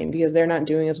declining because they're not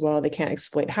doing as well. They can't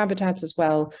exploit habitats as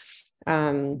well.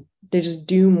 They just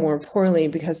do more poorly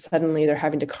because suddenly they're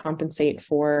having to compensate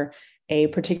for a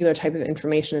particular type of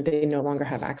information that they no longer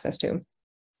have access to.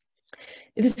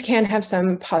 This can have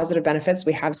some positive benefits.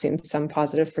 We have seen some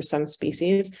positive for some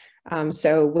species.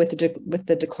 So with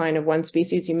the decline of one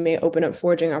species, you may open up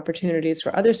foraging opportunities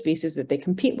for other species that they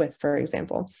compete with, for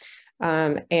example.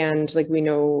 And like we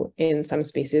know in some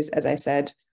species, as I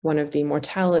said, one of the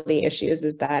mortality issues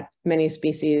is that many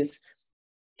species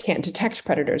can't detect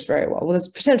predators very well. Well, it's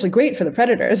potentially great for the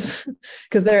predators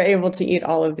because they're able to eat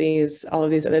all of these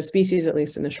other species, at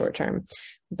least in the short term.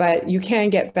 But you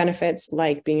can get benefits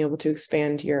like being able to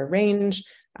expand your range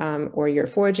or your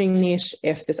foraging niche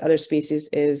if this other species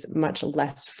is much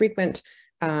less frequent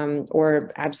or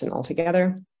absent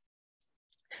altogether.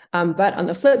 But on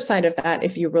the flip side of that,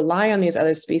 if you rely on these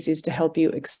other species to help you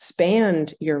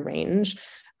expand your range,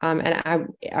 and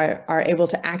are able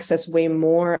to access way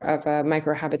more of a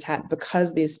microhabitat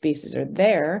because these species are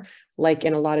there, like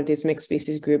in a lot of these mixed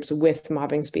species groups with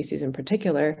mobbing species in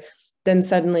particular, then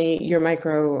suddenly your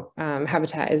micro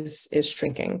habitat is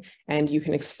shrinking, and you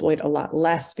can exploit a lot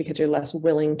less because you're less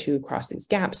willing to cross these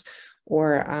gaps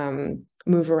or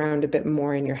move around a bit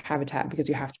more in your habitat because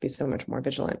you have to be so much more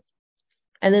vigilant.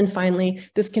 And then finally,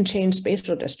 this can change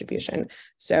spatial distribution.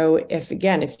 So if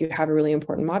you have a really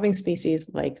important mobbing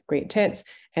species like great tits,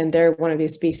 and they're one of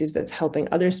these species that's helping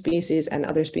other species and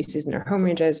other species in their home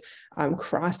ranges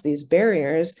cross these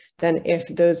barriers, then if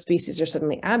those species are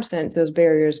suddenly absent, those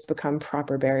barriers become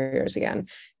proper barriers again.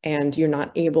 And you're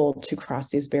not able to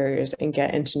cross these barriers and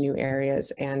get into new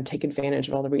areas and take advantage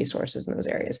of all the resources in those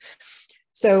areas.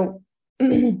 So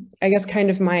I guess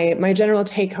kind of my general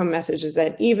take-home message is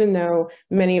that even though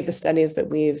many of the studies that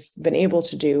we've been able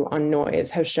to do on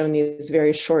noise have shown these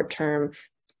very short-term,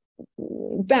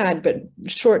 bad but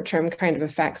short-term kind of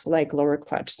effects like lower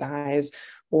clutch size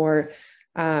or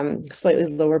slightly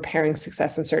lower pairing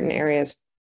success in certain areas,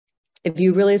 if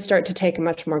you really start to take a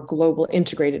much more global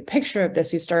integrated picture of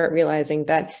this, you start realizing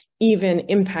that even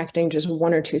impacting just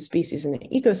one or two species in an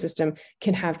ecosystem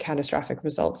can have catastrophic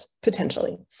results,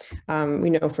 potentially. We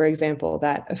know, for example,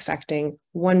 that affecting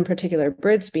one particular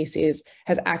bird species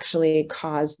has actually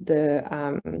caused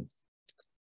the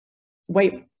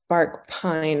white bark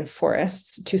pine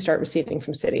forests to start receding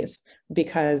from cities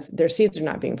because their seeds are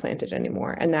not being planted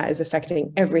anymore. And that is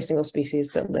affecting every single species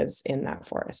that lives in that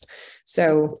forest.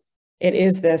 So it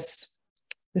is this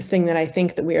thing that I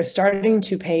think that we are starting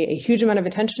to pay a huge amount of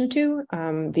attention to.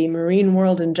 The marine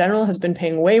world in general has been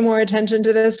paying way more attention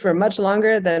to this for much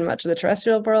longer than much of the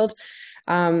terrestrial world.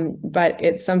 But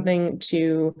it's something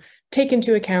to take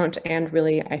into account and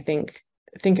really, I think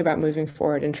about moving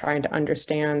forward and trying to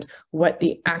understand what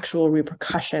the actual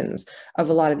repercussions of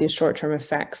a lot of these short-term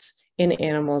effects in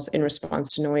animals in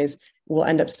response to noise will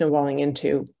end up snowballing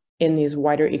into in these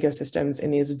wider ecosystems,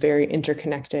 in these very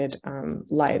interconnected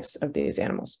lives of these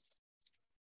animals.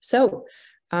 So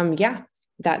yeah,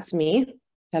 that's me.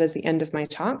 That is the end of my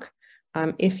talk.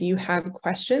 If you have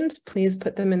questions, please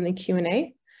put them in the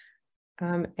Q&A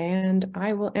and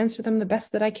I will answer them the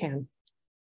best that I can.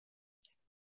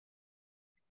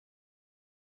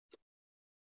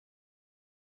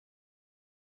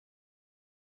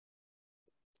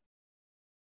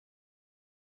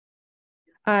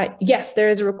 Yes, there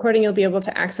is a recording you'll be able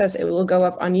to access. It will go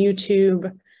up on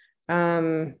YouTube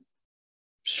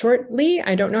shortly.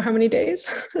 I don't know how many days.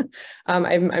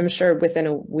 I'm sure within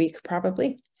a week,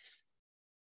 probably.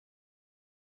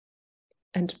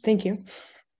 And thank you.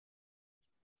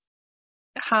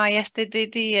 Hi, yes, the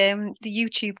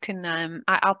YouTube can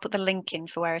I'll put the link in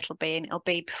for where it'll be, and it'll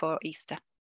be before Easter.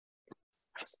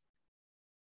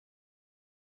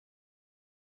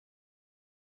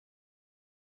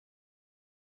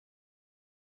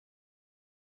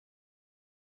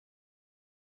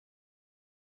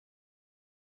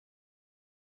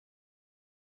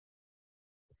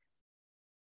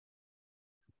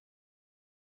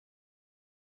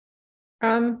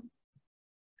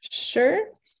 Sure.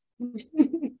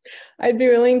 I'd be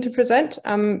willing to present.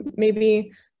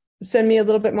 Maybe send me a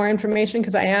little bit more information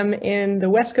because I am in the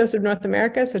West Coast of North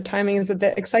America, so timing is a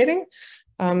bit exciting.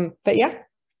 But yeah,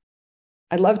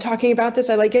 I love talking about this.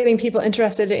 I like getting people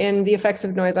interested in the effects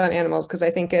of noise on animals because I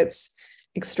think it's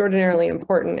extraordinarily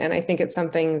important. And I think it's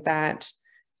something that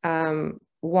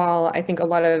while I think a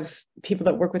lot of people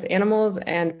that work with animals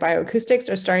and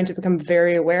bioacoustics are starting to become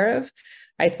very aware of,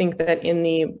 I think that in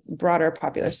the broader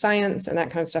popular science and that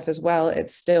kind of stuff as well,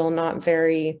 it's still not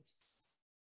very,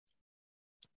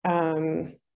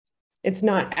 it's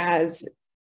not as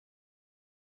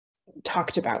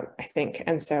talked about, I think.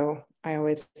 And so I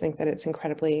always think that it's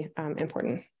incredibly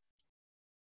important.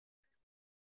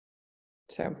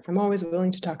 So I'm always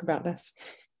willing to talk about this.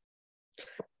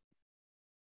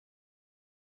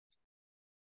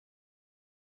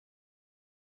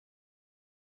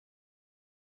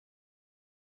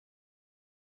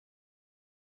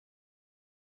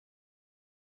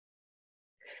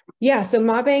 Yeah, so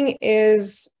mobbing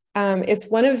is, it's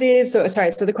one of these, so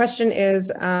the question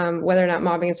is whether or not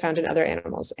mobbing is found in other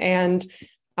animals. And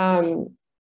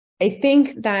I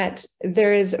think that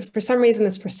there is, for some reason,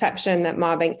 this perception that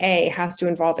mobbing, A, has to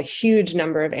involve a huge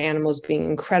number of animals being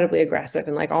incredibly aggressive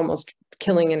and like almost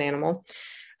killing an animal.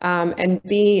 And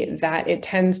B, that it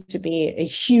tends to be a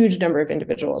huge number of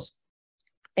individuals.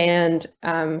 And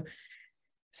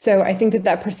so I think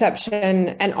that perception,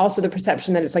 and also the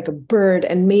perception that it's like a bird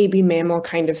and maybe mammal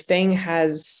kind of thing,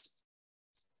 has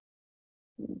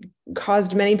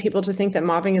caused many people to think that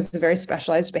mobbing is a very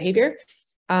specialized behavior.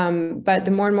 But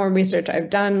the more and more research I've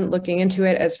done looking into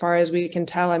it, as far as we can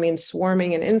tell, I mean,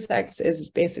 swarming in insects is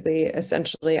basically,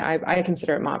 essentially, I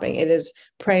consider it mobbing. It is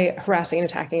prey harassing and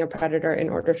attacking a predator in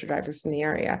order to drive it from the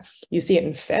area. You see it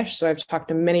in fish. So I've talked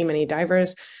to many, many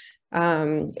divers,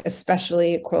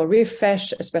 especially coral reef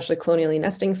fish, especially colonially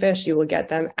nesting fish. You will get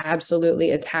them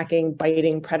absolutely attacking,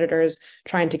 biting predators,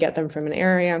 trying to get them from an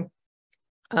area.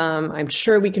 I'm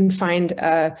sure we can find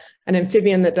an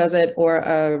amphibian that does it, or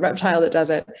a reptile that does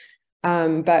it.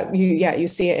 But you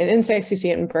see it in insects, you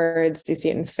see it in birds, you see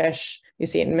it in fish, you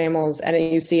see it in mammals, and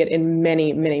you see it in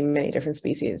many, many, many different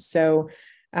species. So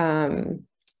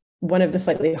one of the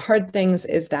slightly hard things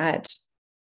is that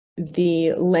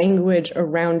the language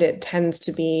around it tends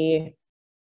to be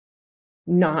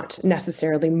not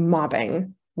necessarily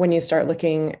mobbing when you start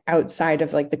looking outside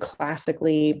of like the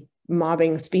classically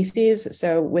mobbing species.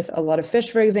 So with a lot of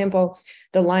fish, for example,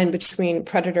 the line between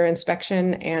predator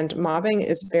inspection and mobbing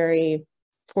is very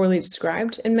poorly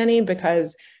described in many,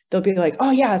 because they'll be like,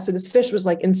 oh yeah, so this fish was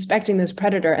like inspecting this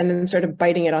predator and then started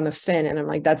biting it on the fin. And I'm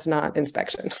like, that's not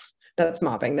inspection. That's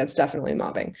mobbing. That's definitely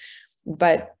mobbing.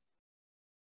 But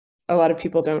a lot of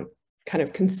people don't kind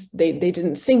of, they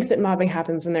didn't think that mobbing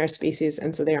happens in their species,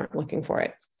 and so they aren't looking for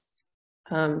it.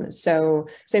 So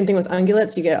same thing with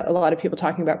ungulates. You get a lot of people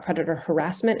talking about predator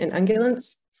harassment in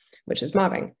ungulates, which is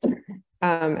mobbing.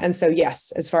 And so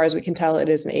yes, as far as we can tell, it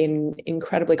is an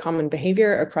incredibly common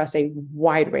behavior across a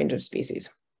wide range of species.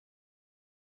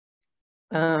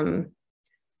 Oh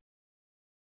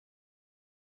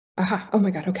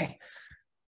my God, okay.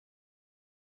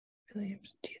 Do you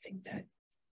think that?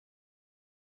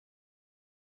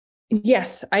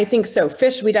 Yes, I think so.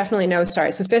 Fish, we definitely know,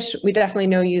 so fish, we definitely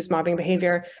know use mobbing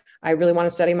behavior. I really want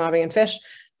to study mobbing in fish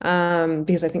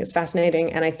because I think it's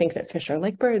fascinating. And I think that fish are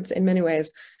like birds in many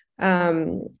ways.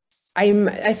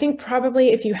 I think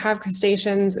probably if you have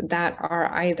crustaceans that are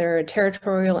either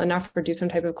territorial enough or do some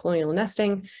type of colonial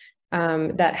nesting,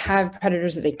 that have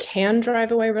predators that they can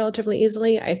drive away relatively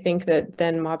easily, I think that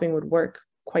then mobbing would work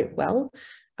quite well.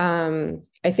 I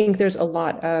think there's a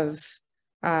lot of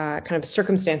kind of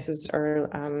circumstances or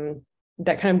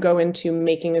that kind of go into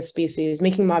making a species,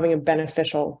 making mobbing a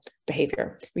beneficial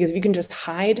behavior. Because if you can just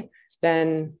hide,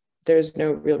 then there's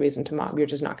no real reason to mob. You're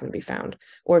just not going to be found.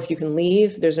 Or if you can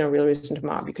leave, there's no real reason to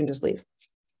mob. You can just leave.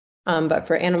 But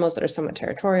for animals that are somewhat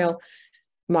territorial,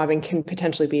 mobbing can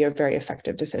potentially be a very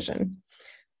effective decision.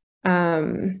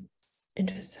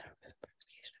 Interesting.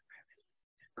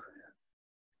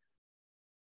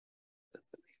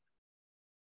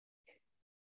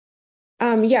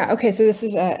 Yeah, okay, so this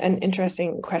is an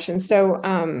interesting question. So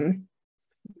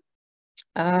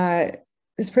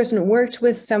this person worked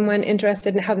with someone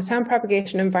interested in how the sound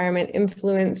propagation environment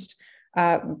influenced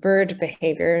bird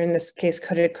behavior, in this case,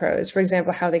 hooded crows, for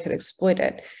example, how they could exploit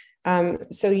it.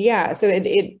 So yeah, so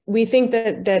we think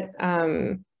that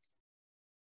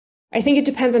I think it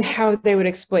depends on how they would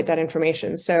exploit that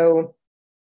information. So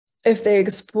if they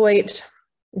exploit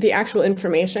the actual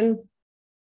information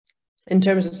in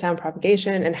terms of sound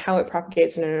propagation and how it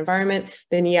propagates in an environment,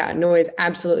 then yeah, noise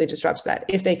absolutely disrupts that.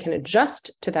 If they can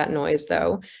adjust to that noise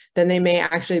though, then they may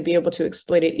actually be able to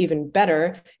exploit it even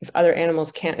better if other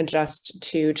animals can't adjust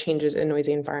to changes in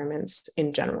noisy environments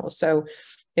in general. So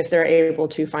if they're able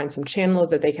to find some channel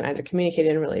that they can either communicate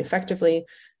in really effectively,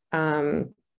 or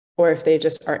if they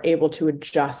just are able to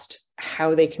adjust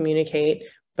how they communicate,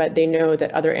 but they know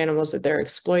that other animals that they're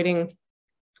exploiting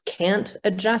can't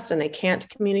adjust and they can't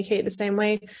communicate the same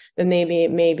way, then they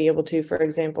may be able to, for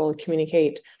example,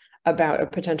 communicate about a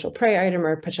potential prey item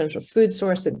or a potential food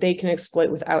source that they can exploit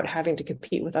without having to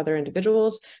compete with other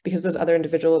individuals, because those other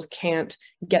individuals can't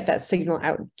get that signal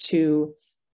out to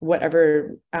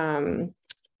whatever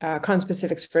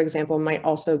conspecifics, for example, might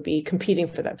also be competing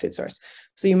for that food source.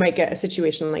 So you might get a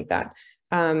situation like that.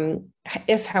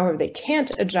 If, however, they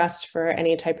can't adjust for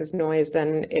any type of noise,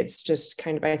 then it's just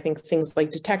kind of, I think, things like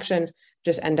detection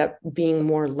just end up being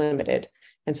more limited.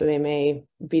 And so they may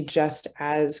be just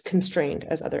as constrained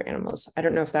as other animals. I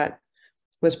don't know if that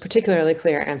was a particularly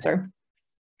clear answer,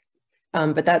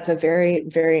 but that's a very,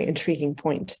 very intriguing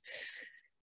point.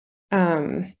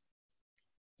 So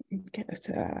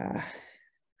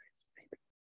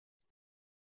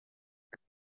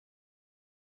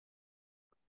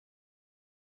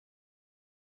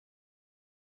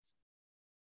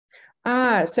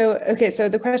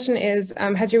the question is,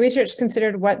 has your research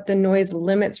considered what the noise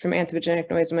limits from anthropogenic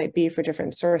noise might be for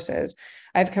different sources?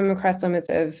 I've come across limits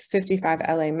of 55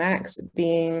 LA max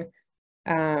being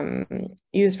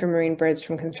used for marine birds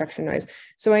from construction noise.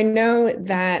 So I know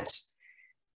that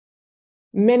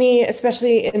many,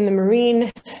 especially in the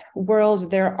marine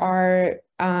world, there are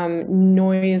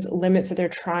noise limits that they're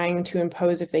trying to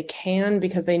impose if they can,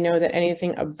 because they know that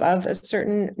anything above a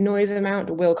certain noise amount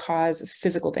will cause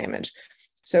physical damage.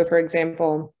 So for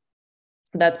example,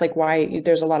 that's like why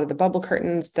there's a lot of the bubble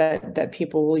curtains that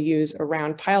people will use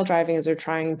around pile driving, as they're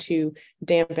trying to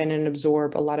dampen and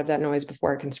absorb a lot of that noise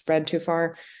before it can spread too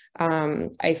far.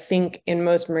 I think in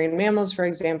most marine mammals, for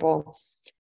example,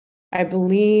 I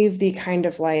believe the kind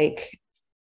of like,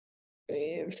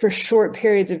 for short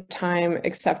periods of time,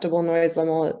 acceptable noise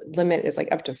limit is like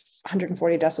up to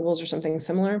 140 decibels or something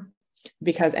similar,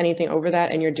 because anything over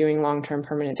that and you're doing long-term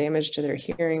permanent damage to their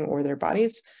hearing or their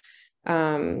bodies.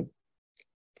 But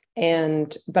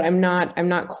I'm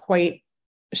not quite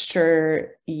sure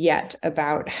yet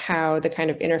about how the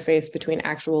kind of interface between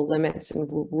actual limits and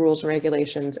rules and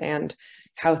regulations and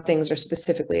how things are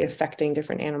specifically affecting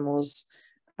different animals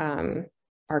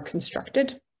are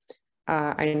constructed.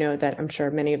 I know that I'm sure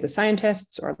many of the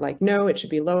scientists are like, no, it should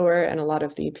be lower. And a lot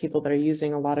of the people that are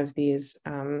using a lot of these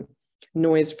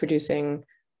noise producing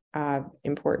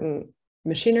important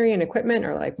machinery and equipment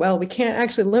are like, well, we can't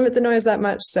actually limit the noise that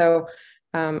much. So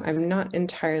I'm not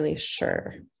entirely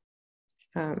sure.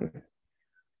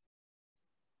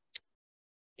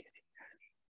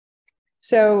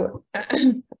 So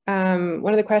one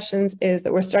of the questions is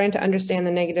that we're starting to understand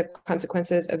the negative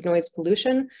consequences of noise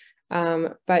pollution,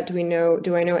 but do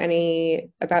I know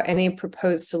about any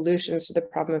proposed solutions to the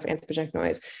problem of anthropogenic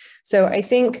noise? So I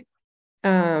think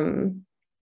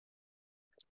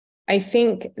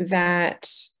that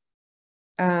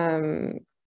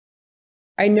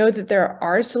I know that there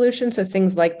are solutions. So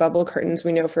things like bubble curtains.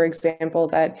 We know, for example,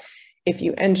 that if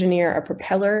you engineer a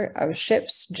propeller of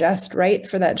ships just right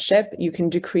for that ship, you can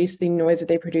decrease the noise that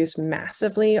they produce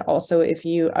massively. Also, if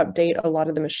you update a lot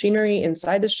of the machinery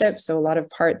inside the ship, so a lot of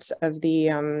parts of the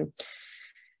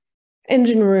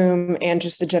engine room and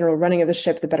just the general running of the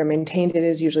ship, the better maintained it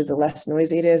is, usually the less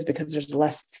noisy it is, because there's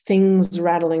less things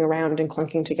rattling around and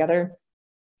clunking together.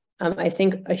 I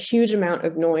think a huge amount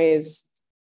of noise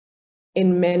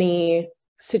in many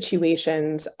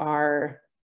situations are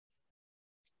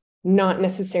not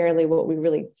necessarily what we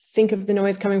really think of the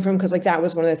noise coming from, because like that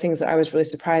was one of the things that I was really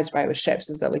surprised by with ships,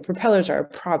 is that like propellers are a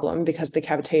problem because the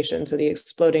cavitation, so the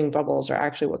exploding bubbles, are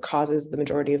actually what causes the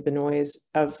majority of the noise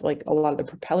of like a lot of the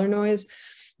propeller noise.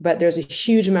 But there's a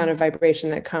huge amount of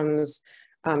vibration that comes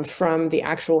from the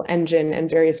actual engine and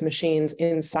various machines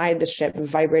inside the ship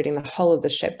vibrating the hull of the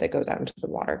ship that goes out into the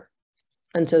water.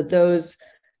 And so those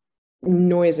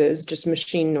noises, just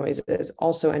machine noises,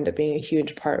 also end up being a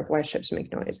huge part of why ships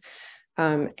make noise.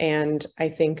 And I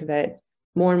think that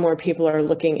more and more people are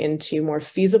looking into more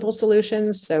feasible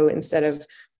solutions. So instead of,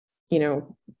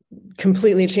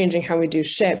 completely changing how we do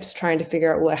ships, trying to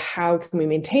figure out, well, how can we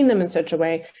maintain them in such a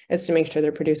way as to make sure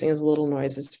they're producing as little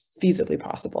noise as feasibly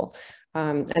possible.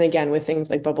 And again, with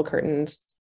things like bubble curtains,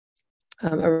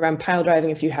 around pile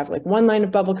driving, if you have like one line of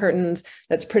bubble curtains,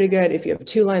 that's pretty good. If you have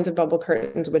two lines of bubble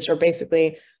curtains, which are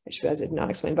basically, I did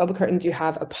not explain bubble curtains, you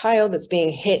have a pile that's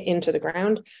being hit into the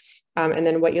ground. And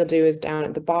then what you'll do is down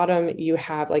at the bottom, you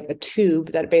have like a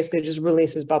tube that basically just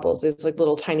releases bubbles. It's like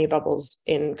little tiny bubbles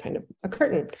in kind of a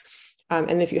curtain.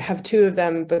 And if you have two of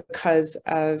them, because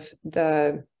of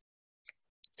the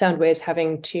sound waves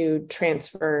having to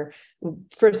transfer,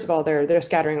 first of all, they're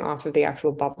scattering off of the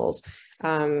actual bubbles.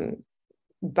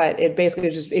 But it basically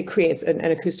it creates an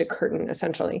acoustic curtain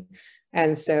essentially.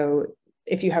 And so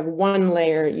if you have one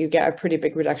layer, you get a pretty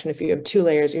big reduction. If you have two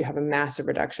layers, you have a massive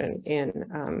reduction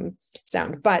in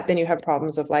sound. But then you have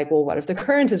problems of like, well, what if the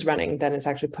current is running? Then it's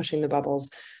actually pushing the bubbles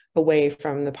away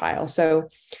from the pile. So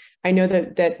I know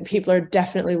that people are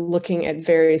definitely looking at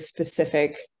very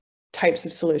specific types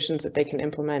of solutions that they can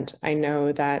implement. I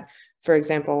know that, for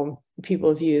example, people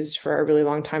have used for a really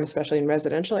long time, especially in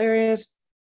residential areas,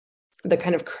 the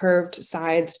kind of curved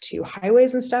sides to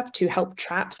highways and stuff to help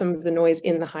trap some of the noise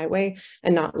in the highway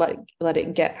and not let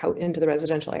it get out into the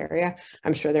residential area.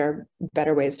 I'm sure there are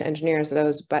better ways to engineer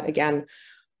those, but again,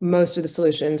 most of the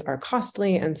solutions are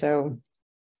costly, and so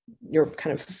you're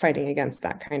kind of fighting against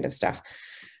that kind of stuff.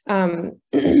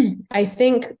 I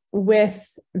think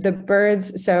with the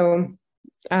birds, so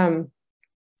one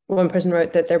person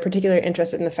wrote that they're particularly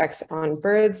interested in the effects on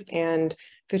birds, and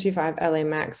 55 LA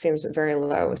max seems very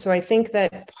low. So I think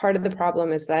that part of the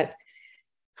problem is that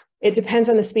it depends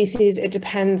on the species. It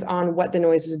depends on what the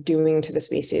noise is doing to the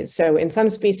species. So in some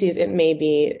species, it may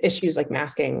be issues like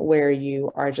masking, where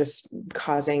you are just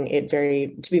causing it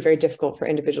to be very difficult for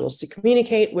individuals to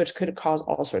communicate, which could cause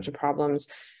all sorts of problems,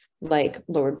 like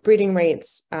lowered breeding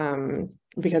rates,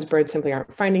 because birds simply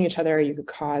aren't finding each other. You could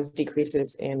cause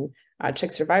decreases in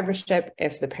chick survivorship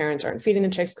if the parents aren't feeding the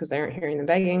chicks because they aren't hearing them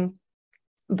begging.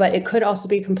 But it could also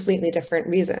be completely different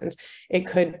reasons. It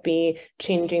could be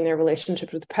changing their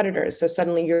relationships with predators. So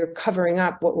suddenly you're covering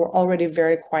up what were already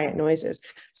very quiet noises.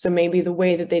 So maybe the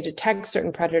way that they detect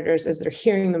certain predators is they're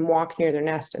hearing them walk near their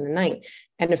nest in the night.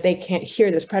 And if they can't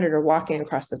hear this predator walking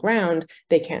across the ground,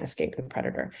 they can't escape the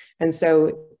predator. And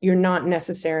so you're not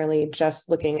necessarily just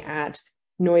looking at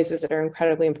noises that are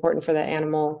incredibly important for the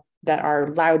animal, that are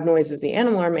loud noises the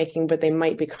animal are making, but they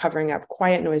might be covering up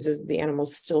quiet noises that the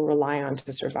animals still rely on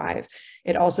to survive.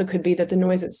 It also could be that the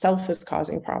noise itself is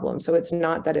causing problems. So it's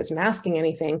not that it's masking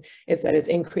anything, it's that it's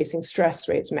increasing stress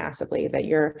rates massively, that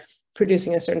you're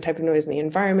producing a certain type of noise in the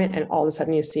environment, and all of a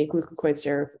sudden you see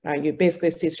glucocorticoids, you basically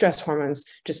see stress hormones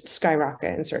just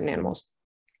skyrocket in certain animals.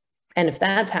 And if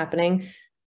that's happening,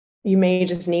 you may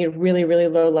just need really, really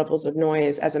low levels of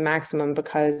noise as a maximum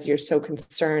because you're so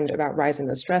concerned about rising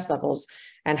those stress levels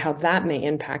and how that may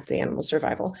impact the animal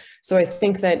survival. So I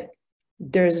think that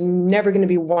there's never going to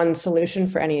be one solution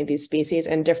for any of these species,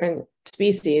 and different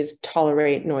species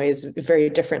tolerate noise very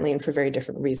differently and for very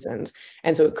different reasons.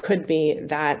 And so it could be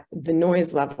that the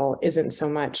noise level isn't so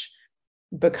much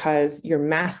because you're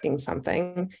masking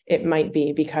something. It might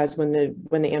be because when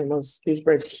the animals, these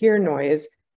birds, hear noise,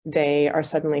 they are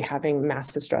suddenly having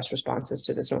massive stress responses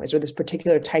to this noise or this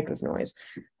particular type of noise.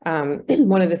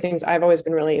 One of the things I've always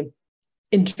been really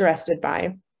interested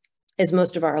by is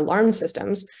most of our alarm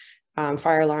systems,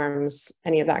 fire alarms,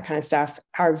 any of that kind of stuff,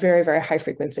 are very, very high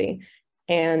frequency.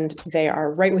 And they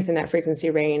are right within that frequency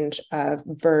range of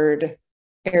bird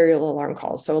aerial alarm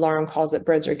calls. So alarm calls that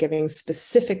birds are giving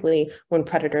specifically when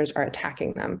predators are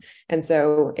attacking them. And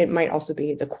so it might also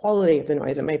be the quality of the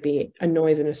noise. It might be a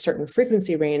noise in a certain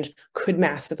frequency range could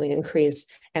massively increase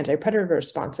anti-predator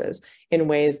responses in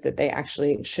ways that they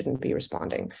actually shouldn't be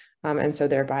responding. And so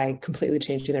thereby completely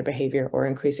changing their behavior or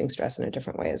increasing stress in a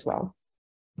different way as well.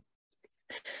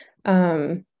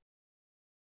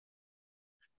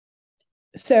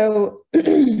 So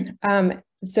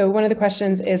one of the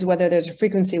questions is whether there's a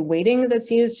frequency weighting that's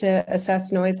used to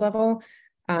assess noise level.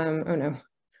 So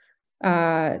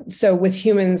with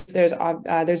humans,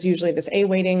 there's usually this A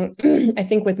weighting. I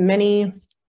think with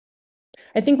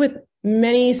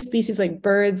many species like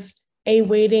birds, A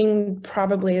weighting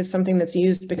probably is something that's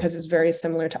used because it's very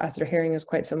similar to us. Their hearing is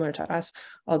quite similar to us,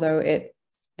 although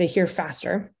they hear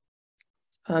faster.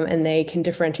 And they can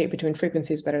differentiate between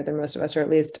frequencies better than most of us, or at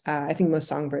least I think most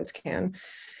songbirds can.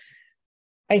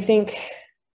 I think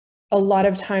a lot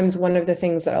of times one of the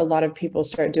things that a lot of people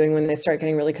start doing when they start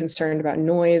getting really concerned about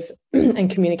noise and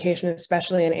communication,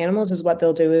 especially in animals, is what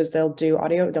they'll do is they'll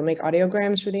make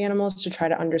audiograms for the animals to try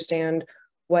to understand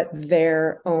what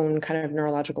their own kind of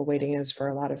neurological weighting is for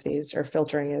a lot of these, or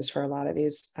filtering is for a lot of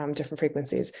these different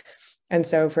frequencies. And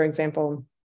so, for example,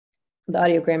 the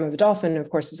audiogram of a dolphin, of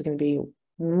course, is going to be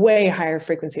way higher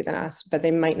frequency than us, but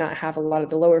they might not have a lot of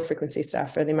the lower frequency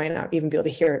stuff, or they might not even be able to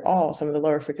hear at all some of the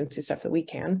lower frequency stuff that we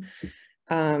can.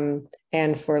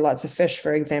 And for lots of fish,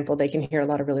 for example, they can hear a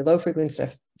lot of really low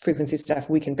frequency stuff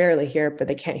we can barely hear, but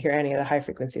they can't hear any of the high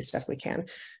frequency stuff we can.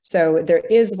 So there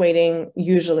is weighting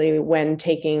usually when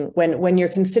you're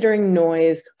considering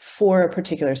noise for a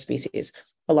particular species.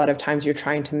 A lot of times you're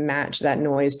trying to match that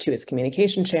noise to its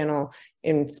communication channel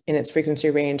in its frequency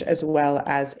range, as well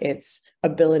as its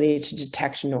ability to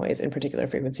detect noise in particular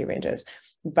frequency ranges.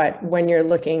 But when you're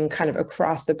looking kind of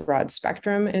across the broad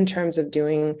spectrum in terms of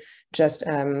doing just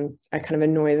a kind of a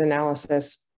noise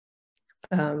analysis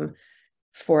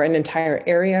for an entire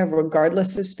area,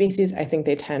 regardless of species, I think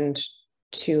they tend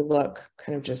to look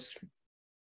kind of just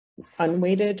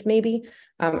unweighted, maybe.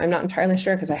 I'm not entirely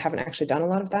sure because I haven't actually done a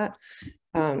lot of that.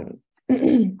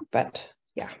 But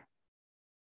yeah.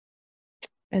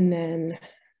 And then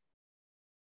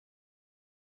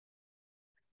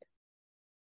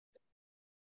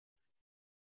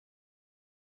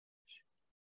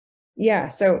yeah,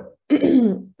 so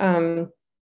one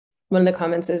of the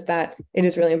comments is that it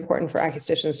is really important for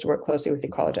acousticians to work closely with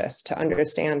ecologists to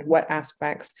understand what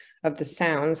aspects of the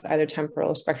sounds, either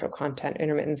temporal, spectral content,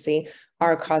 intermittency,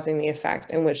 are causing the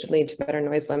effect and which should lead to better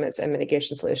noise limits and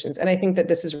mitigation solutions. And I think that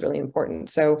this is really important.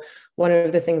 So one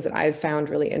of the things that I've found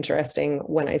really interesting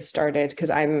when I started, because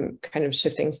I'm kind of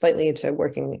shifting slightly to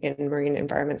working in marine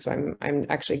environments, so I'm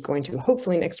actually going to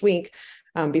hopefully next week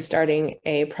be starting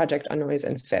a project on noise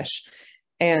and fish.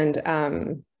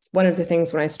 And one of the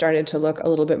things when I started to look a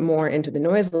little bit more into the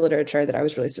noise literature that I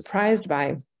was really surprised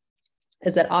by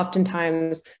is that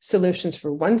oftentimes solutions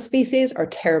for one species are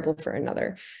terrible for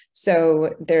another.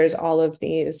 So there's all of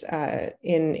these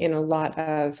in a lot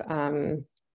of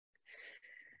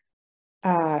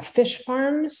fish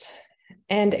farms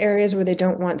and areas where they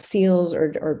don't want seals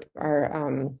or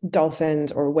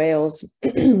dolphins or whales,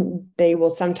 they will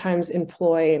sometimes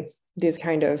employ these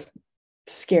kind of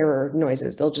scarer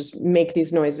noises. They'll just make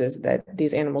these noises that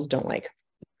these animals don't like.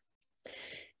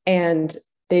 And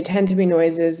they tend to be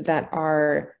noises that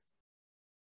are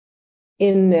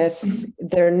in this,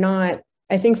 they're not,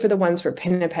 I think for the ones for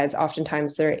pinnipeds,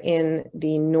 oftentimes they're in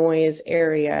the noise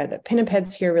area that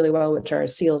pinnipeds hear really well, which are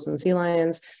seals and sea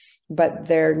lions, but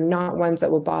they're not ones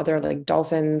that will bother like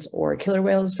dolphins or killer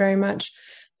whales very much.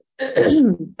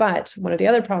 But one of the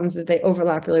other problems is they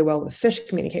overlap really well with fish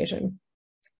communication.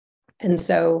 And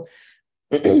so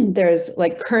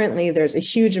currently there's a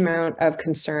huge amount of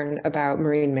concern about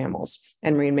marine mammals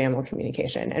and marine mammal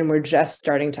communication. And we're just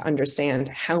starting to understand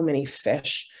how many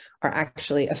fish are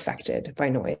actually affected by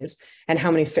noise and how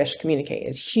many fish communicate.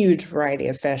 It's a huge variety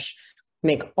of fish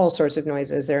make all sorts of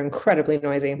noises. They're incredibly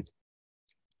noisy.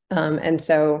 And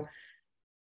so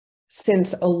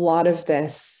since a lot of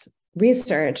this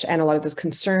research and a lot of this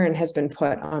concern has been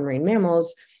put on marine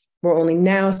mammals, we're only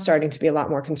now starting to be a lot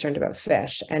more concerned about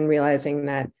fish and realizing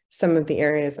that some of the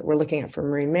areas that we're looking at for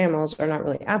marine mammals are not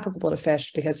really applicable to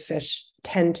fish because fish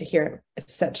tend to hear at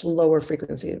such lower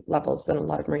frequency levels than a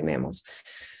lot of marine mammals.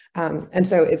 And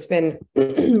so it's been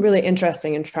really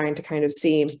interesting in trying to kind of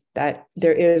see that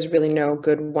there is really no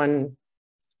good one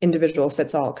individual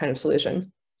fits all kind of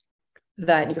solution,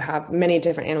 that you have many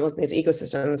different animals in these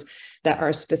ecosystems that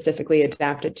are specifically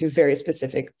adapted to very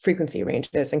specific frequency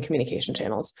ranges and communication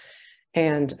channels.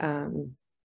 And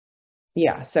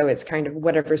yeah, so it's kind of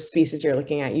whatever species you're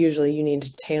looking at, usually you need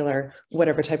to tailor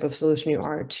whatever type of solution you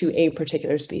are to a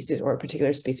particular species or a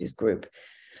particular species group.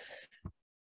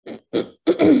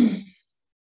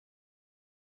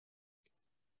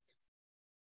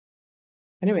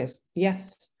 Anyways,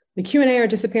 yes, the Q&A are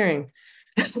disappearing.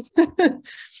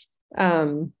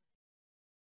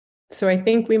 So I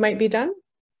think we might be done.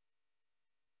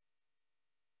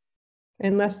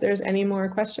 Unless there's any more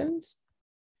questions.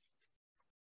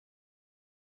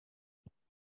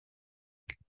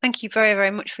 Thank you very,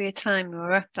 very much for your time,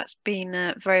 Nora. That's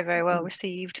been very, very well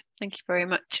received. Thank you very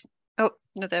much. Oh,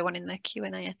 another one in the Q&A,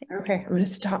 I think. Okay, I'm going to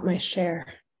stop my share.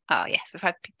 Oh, yes, we've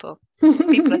had people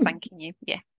are thanking you.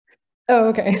 Yeah. Oh,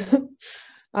 okay.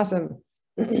 Awesome.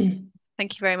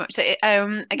 Thank you very much. So,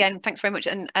 again, thanks very much.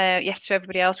 And yes, to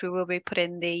everybody else, we will be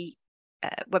putting the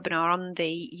webinar on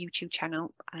the YouTube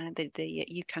channel, the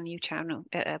UCAN channel,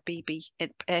 BB,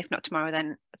 if not tomorrow,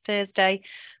 then Thursday.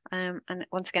 And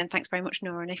once again, thanks very much,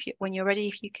 Nora. And when you're ready,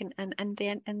 if you can end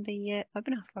the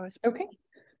webinar for us. Okay.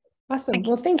 Awesome.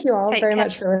 Well, thank you all very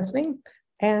much for listening,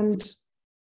 and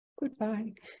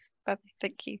goodbye. Bye.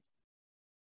 Thank you.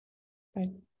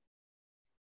 Bye.